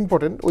পরিচয়টাও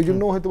ইম্পর্টেন্ট, ওই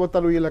জন্য হয়তো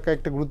তার ওই এলাকায়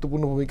একটা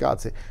গুরুত্বপূর্ণ ভূমিকা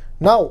আছে।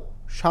 নাও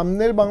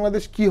সামনের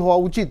বাংলাদেশ কি হওয়া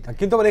উচিত,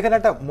 কিন্তু আবার এখানে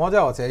একটা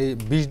মজা আছে। এই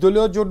 20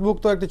 দলীয়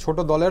জোটভুক্ত একটি ছোট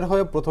দলের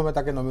হয়ে প্রথমে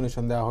তাকে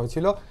নমিনেশন দেওয়া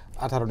হয়েছিল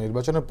 18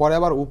 নির্বাচনের পরে,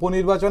 আবার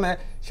উপনির্বাচনে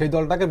সেই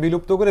দলটাকে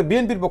বিলুপ্ত করে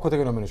বিএনপির পক্ষ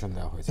থেকে নমিনেশন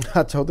দেওয়া হয়েছে।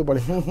 আচ্ছা, হতে পারে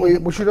ওই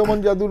মশিউর রহমান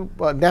জাদুর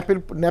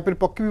ন্যাপের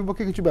পক্ষে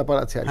বিপক্ষে কিছু ব্যাপার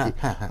আছে আর কি।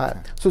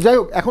 সো যাই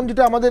হোক, এখন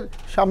যেটা আমাদের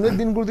সামনের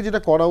দিনগুলোতে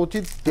যেটা করা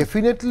উচিত,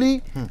 ডেফিনেটলি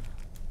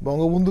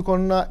বঙ্গবন্ধু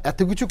কন্যা এত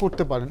কিছু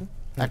করতে পারেন,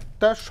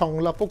 একটা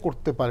সংলাপও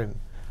করতে পারেন।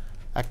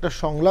 একটা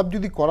সংলাপ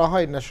যদি করা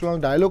হয়, ন্যাশনাল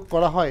ডায়ালগ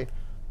করা হয়,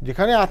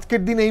 যেখানে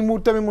আজকের দিন এই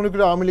মুহূর্তে আমি মনে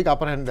করি আওয়ামী লীগ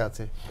আপার হ্যান্ডে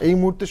আছে, এই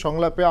মুহূর্তে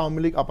সংলাপে আওয়ামী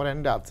লীগ আপার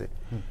হ্যান্ডে আছে,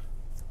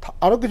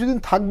 আরও কিছুদিন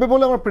থাকবে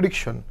বলে আমার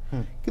প্রেডিকশন।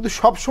 কিন্তু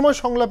সবসময়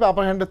সংলাপে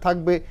আপার হ্যান্ডে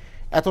থাকবে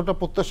এতটা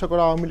প্রত্যাশা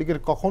করা আওয়ামী লীগের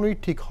কখনোই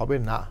ঠিক হবে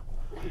না।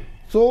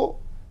 তো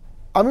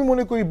আমি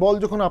মনে করি বল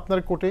যখন আপনার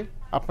কোর্টে,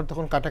 আপনার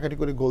তখন কাটাকাটি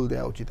করে গোল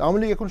দেওয়া উচিত। আওয়ামী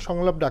লীগ এখন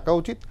সংলাপ ডাকা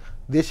উচিত।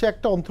 দেশে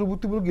একটা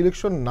অন্তর্ভুক্তিমূলক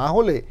ইলেকশন না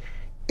হলে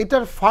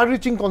এটার ফার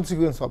রিচিং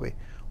কনসিকুয়েন্স হবে।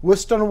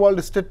 ওয়েস্টার্ন ওয়ার্ল্ড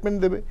স্টেটমেন্ট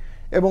দেবে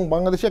এবং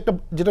বাংলাদেশে একটা,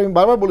 যেটা আমি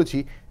বারবার বলেছি,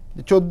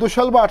 14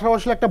 সাল বা 18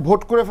 সালে একটা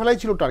ভোট করে ফেলাই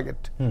ছিল টার্গেট।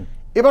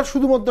 এবার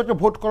শুধুমাত্র একটা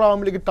ভোট করা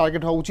আওয়ামী লীগের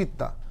টার্গেট হওয়া উচিত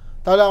না,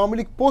 তাহলে আওয়ামী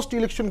লীগ পোস্ট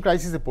ইলেকশন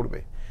ক্রাইসিসে পড়বে।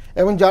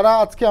 এবং যারা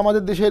আজকে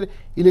আমাদের দেশের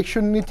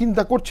ইলেকশন নিয়ে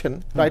চিন্তা করছেন,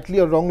 rightly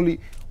R wrongly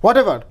what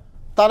ever,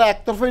 তারা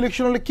একতরফা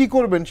ইলেকশন হলে কী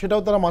করবেন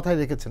সেটাও তারা মাথায়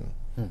রেখেছেন।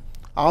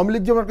 আওয়ামী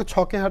লীগ যেমন একটা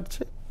ছকে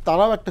হাঁটছে,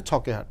 তারাও একটা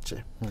ছকে হাঁটছে।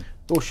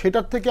 তো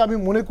সেটার থেকে আমি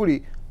মনে করি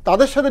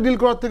তাদের সাথে ডিল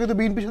করার থেকে তো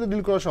বিএনপির সাথে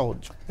ডিল করা সহজ।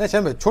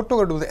 ছোট্ট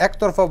করে বলতে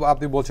একতরফা,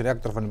 আপনি বলছেন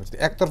একতরফা নির্বাচন,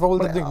 একতরফা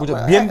বলতে বুঝে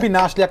বিএনপি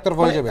না আসলে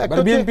একতরফা হয়ে যাবে,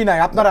 বিএনপি নাই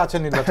আপনারা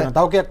আছেন নির্বাচনে,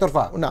 তাও কি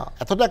একতরফা? না,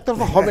 এতটা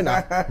একতরফা হবে না।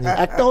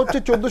 একটা হচ্ছে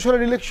 14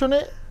 সালের ইলেকশনে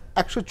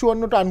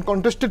 154টা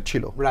আনকন্টেস্টেড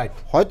ছিল, রাইট,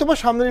 হয়তোবা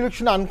সামনের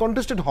ইলেকশনে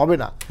আনকন্টেস্টেড হবে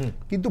না,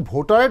 কিন্তু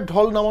ভোটারের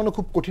ঢল নামানো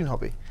খুব কঠিন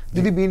হবে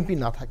যদি বিএনপি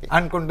না থাকে।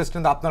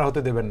 আনকন্টেস্টেড আপনারা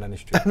হতে দেবেন না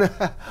নিশ্চয়ই?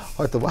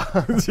 হয়তোবা।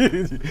 জি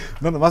জি,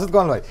 ধন্যবাদ। মাসুদ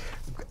কামাল ভাই,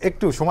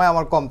 একটু সময়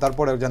আমার কম,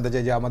 তারপরে জানতে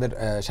চাই যে আমাদের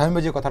শামীম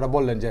ভাই যে কথাটা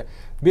বললেন যে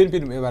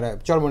বিএনপির এবারে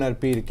চরমনের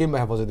পীর কিংবা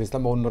হেফাজত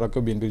ইসলাম বা অন্যরা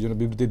কেউ বিএনপির জন্য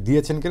বিবৃতি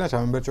দিয়েছেন কিনা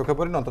শামীম ভাইয়ের চোখে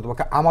পড়েনি, অন্তত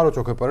পক্ষে আমারও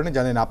চোখে পড়েনি,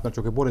 জানি না আপনার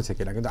চোখে পড়েছে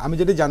কিনা। কিন্তু আমি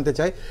যেটি জানতে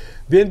চাই,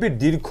 বিএনপির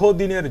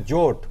দীর্ঘদিনের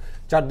জোট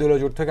 4 দলীয়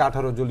জোট থেকে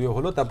 18 দলীয়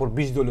হলো, তারপর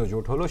 20 দলীয়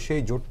জোট হলো,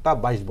 সেই জোটটা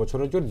 22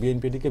 বছরের জোট,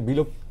 বিএনপিটিকে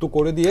বিলুপ্ত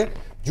করে দিয়ে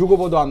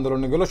যুগপৎ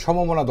আন্দোলনে গেল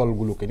সমমনা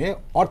দলগুলোকে নিয়ে,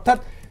 অর্থাৎ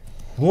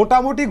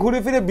মোটামুটি ঘুরে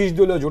ফিরে 20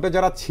 দলীয় জোটে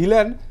যারা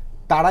ছিলেন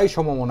তারাই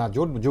সমমনা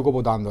জোট,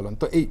 যুগপৎ আন্দোলন।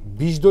 তো এই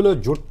 20 দলীয়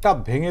জোটটা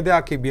ভেঙে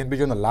দেওয়া কি বিএনপির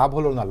জন্য লাভ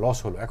হলো না লস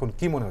হলো, এখন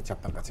কি মনে হচ্ছে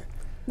আপনার কাছে?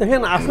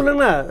 দেখেন, আসলে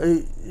না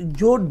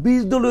জোট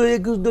 20 দলীয়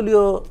 21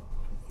 দলীয়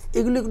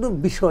এগুলি কোনো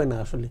বিষয় না।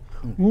 আসলে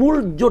মূল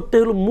জোটটা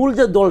হলো, মূল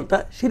যে দলটা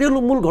সেটা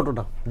হলো মূল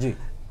ঘটনা। জি,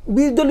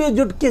 20 দলীয়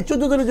জোট কে,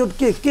 14 দলীয় জোট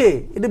কে কে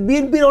এটা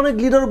বিএনপির অনেক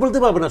লিডার বলতে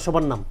পারবে না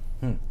সবার নাম,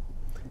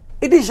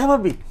 এটাই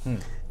স্বাভাবিক।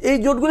 এই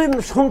জোটগুলির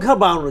সংখ্যা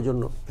বাড়ানোর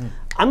জন্য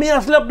আমি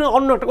আসলে আপনি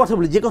অন্য একটা কথা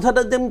বলি, যে কথাটা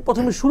আমি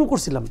প্রথমে শুরু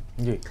করছিলাম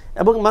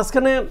এবং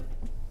মাঝখানে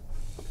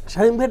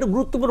শামীম ভাই একটা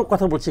গুরুত্বপূর্ণ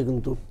কথা বলছে,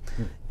 কিন্তু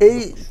এই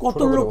কত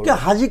লোককে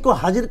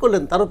হাজির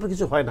করলেন তার উপরে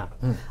কিছু হয় না।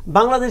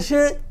 বাংলাদেশে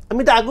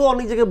আমি এটা আগেও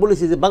অনেক জায়গায়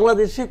বলেছি যে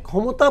বাংলাদেশে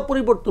ক্ষমতা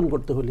পরিবর্তন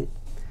করতে হলে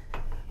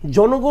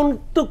জনগণ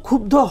তো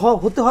ক্ষুব্ধ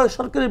হতে হয়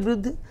সরকারের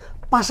বিরুদ্ধে,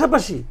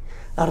 পাশাপাশি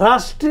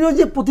রাষ্ট্রীয়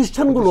যে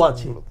প্রতিষ্ঠানগুলো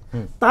আছে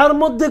তার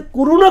মধ্যে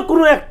কোনো না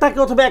কোনো একটাকে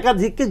অথবা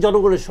একাধিককে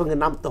জনগণের সঙ্গে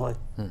নামতে হয়,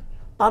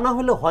 তা না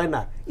হলে হয়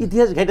না।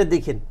 ইতিহাস ঘেঁটে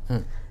দেখেন,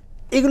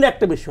 এগুলো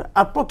একটা বিষয়।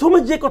 আর প্রথমে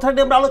যে কথাটি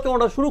আমরা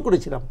আলোচনা শুরু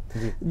করেছিলাম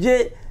যে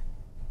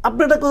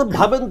আপনি একটা কথা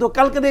ভাবেন তো,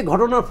 কালকের এই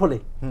ঘটনার ফলে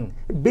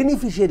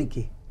বেনিফিশিয়ারি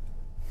কে?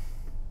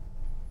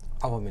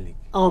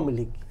 আওয়ামী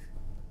লীগ।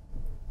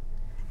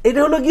 এটা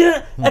হলো গিয়ে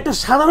একটা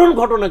সাধারণ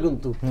ঘটনা,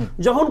 কিন্তু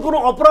যখন কোনো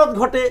অপরাধ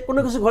ঘটে, কোনো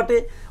কিছু ঘটে,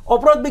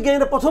 অপরাধ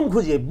বিজ্ঞানীরা প্রথম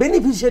খুঁজে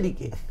বেনিফিশিয়ারি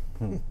কে।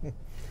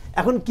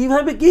 এখন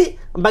কিভাবে কি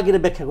বাকিরা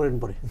ব্যাখ্যা করেন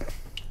পরে।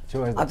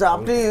 আচ্ছা,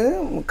 আপনি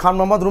খান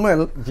মোহাম্মদ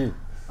রুমেল,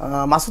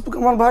 মাসুদ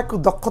কামাল ভাই খুব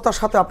দক্ষতার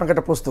সাথে আপনাকে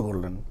একটা প্রশ্ন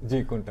করলেন। জি,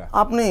 কোনটা?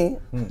 আপনি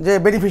যে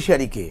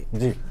বেনিফিশিয়ারি কে,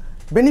 জি,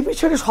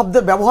 বেনিফিশিয়ারি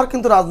শব্দের ব্যবহার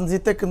কিন্তু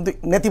রাজনীতিতে কিন্তু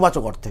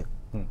নেতিবাচক অর্থে।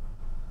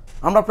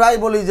 আমরা প্রায়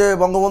বলি যে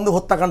বঙ্গবন্ধু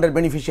হত্যাকাণ্ডের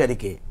বেনিফিশিয়ারি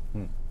কে,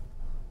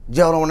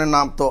 জিয়াউর রহমানের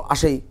নাম তো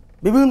আসেই,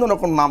 বিভিন্ন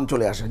রকম নাম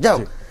চলে আসে। যাই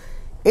হোক,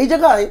 এই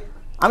জায়গায়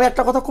আমি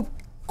একটা কথা খুব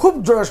খুব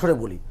জোরে সরে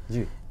বলি,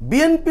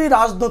 বিএনপি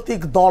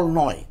রাজনৈতিক দল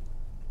নয়,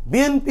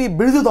 বিএনপি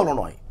বিরোধী দলও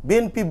নয়,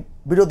 বিএনপি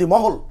বিরোধী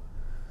মহল।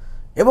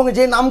 এবং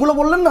যে নামগুলো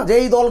বললেন না যে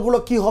এই দলগুলো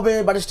কি হবে,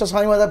 ব্যারিস্টার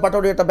শামীম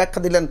পাটোয়ারি এটা ব্যাখ্যা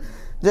দিলেন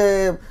যে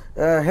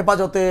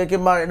হেফাজতে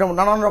কিংবা এরকম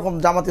নানান রকম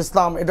জামাত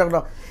ইসলাম, এটা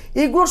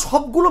এইগুলো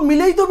সবগুলো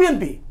মিলেই তো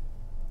বিএনপি।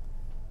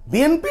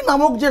 বিএনপি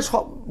নামক যে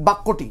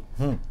বাক্যটি,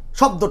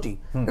 শব্দটি,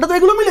 এটা তো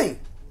এগুলো মিলেই।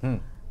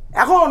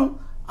 এখন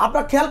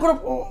আপনারা খেয়াল করে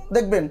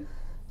দেখবেন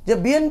যে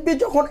বিএনপি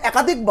যখন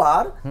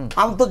একাধিকবার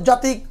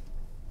আন্তর্জাতিক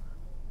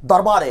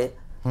দরবারে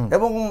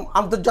এবং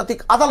আন্তর্জাতিক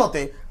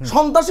আদালতে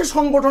সন্ত্রাসী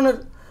সংগঠনের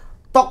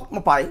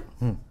তকমা পায়,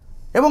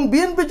 এবং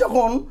বিএনপি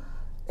যখন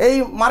এই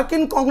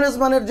মার্কিন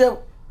কংগ্রেসম্যানের যে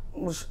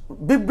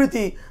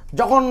বিবৃতি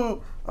যখন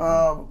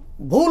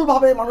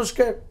ভুলভাবে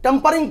মানুষকে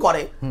টেম্পারিং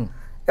করে,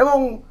 এবং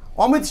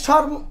অমিত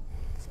শাহ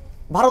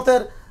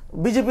ভারতের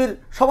বিজেপির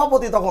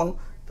সভাপতি তখন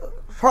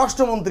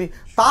স্বরাষ্ট্রমন্ত্রী,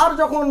 তার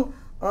যখন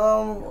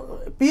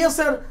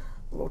পিএসের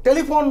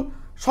টেলিফোন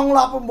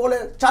সংলাপ বলে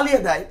চালিয়ে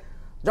দেয়,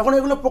 যখন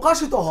এগুলো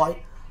প্রকাশিত হয়,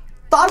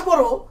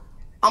 তারপরও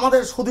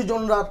আমাদের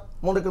সুধীজনরার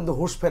মনে কিন্তু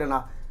হুঁশ ফেরে না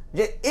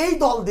যে এই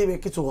দল দিবে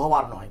কিছু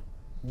হওয়ার নয়।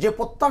 যে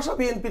প্রত্যাশা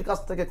বিএনপির কাছ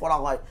থেকে করা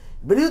হয়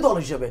বিরোধী দল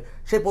হিসেবে,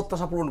 সেই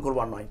প্রত্যাশা পূরণ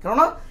করবার নয়,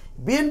 কেননা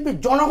বিএনপি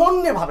জনগণ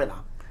নিয়ে ভাবে না।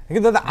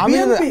 কিন্তু দাদা,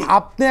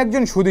 আপনি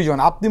একজন সুধীজন,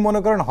 আপনি মনে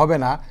করেন হবে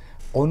না,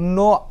 অন্য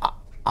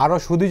আরো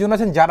সুধীজন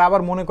আছেন যারা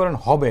আবার মনে করেন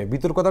হবে,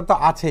 বিতর্কতা তো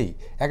আছেই,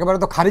 একেবারে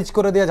তো খারিজ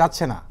করে দেওয়া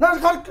যাচ্ছে না। না,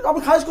 আমি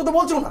খারিজ করতে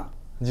বলছি না।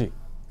 জি,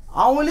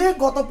 আওয়ামী লীগ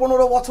গত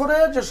 15 বছরে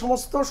যে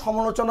সমস্ত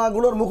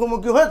সমালোচনাগুলোর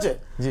মুখোমুখি হয়েছে,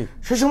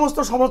 সে সমস্ত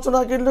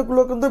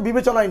সমালোচনাগুলো কিন্তু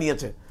বিবেচনায়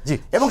নিয়েছে,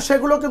 এবং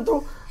সেগুলো কিন্তু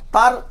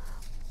তার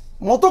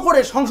মতো করে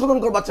সংশোধন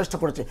করবার চেষ্টা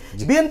করেছে।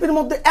 বিএনপির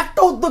মধ্যে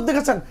একটা উদ্যোগ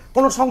দেখেছেন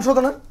কোন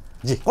সংশোধনের,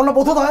 কোন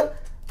বোধোদয়ের?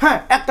 হ্যাঁ,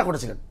 একটা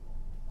করেছিলেন,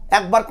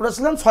 একবার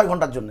করেছিলেন 6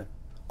 ঘন্টার জন্য।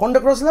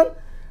 কোনটা করেছিলেন?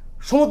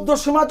 সমুদ্র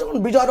সীমা যখন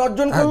বিজয়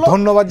অর্জন করলো,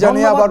 ধন্যবাদ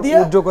জানিয়ে আবার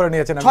উদ্যোগ করে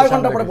নিয়েছেন 6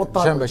 ঘন্টা পরে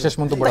প্রত্যাহার। শেষ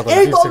মন্তব্য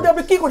এই দল দিয়ে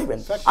আপনি কি করবেন?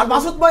 আর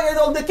মাসুদ ভাই এই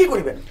দল দিয়ে কি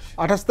করবেন?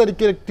 28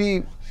 তারিখের একটি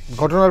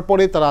ঘটনার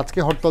পরে তারা আজকে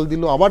হরতাল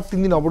দিল, আবার 3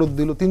 দিন অবরোধ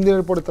দিল, 3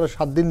 দিনের পরে তারা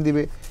 7 দিন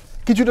দিবে।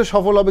 কিছুটা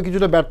সফল হবে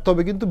কিছুটা ব্যর্থ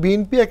হবে, কিন্তু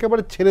বিএনপি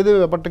একেবারে ছেড়ে দেবে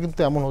ব্যাপারটা কিন্তু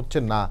এমন হচ্ছে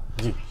না।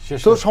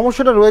 তো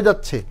সমস্যাটা রয়ে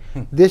যাচ্ছে,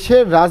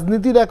 দেশের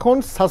রাজনীতির এখন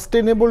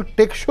সাস্টেনেবল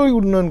টেকসই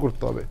উন্নয়ন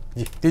করতে হবে।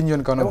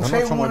 তিনজনকে অনেক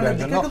ধন্যবাদ সময় দেওয়ার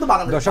জন্য।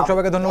 দর্শক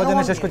সবাইকে ধন্যবাদ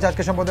জানিয়ে শেষ করছি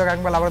আজকে সম্পাদক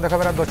একবার আবার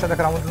দেখাবে রাত 10টা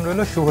দেখার আমন্ত্রণ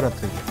রইল।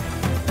 শুভরাত্রি।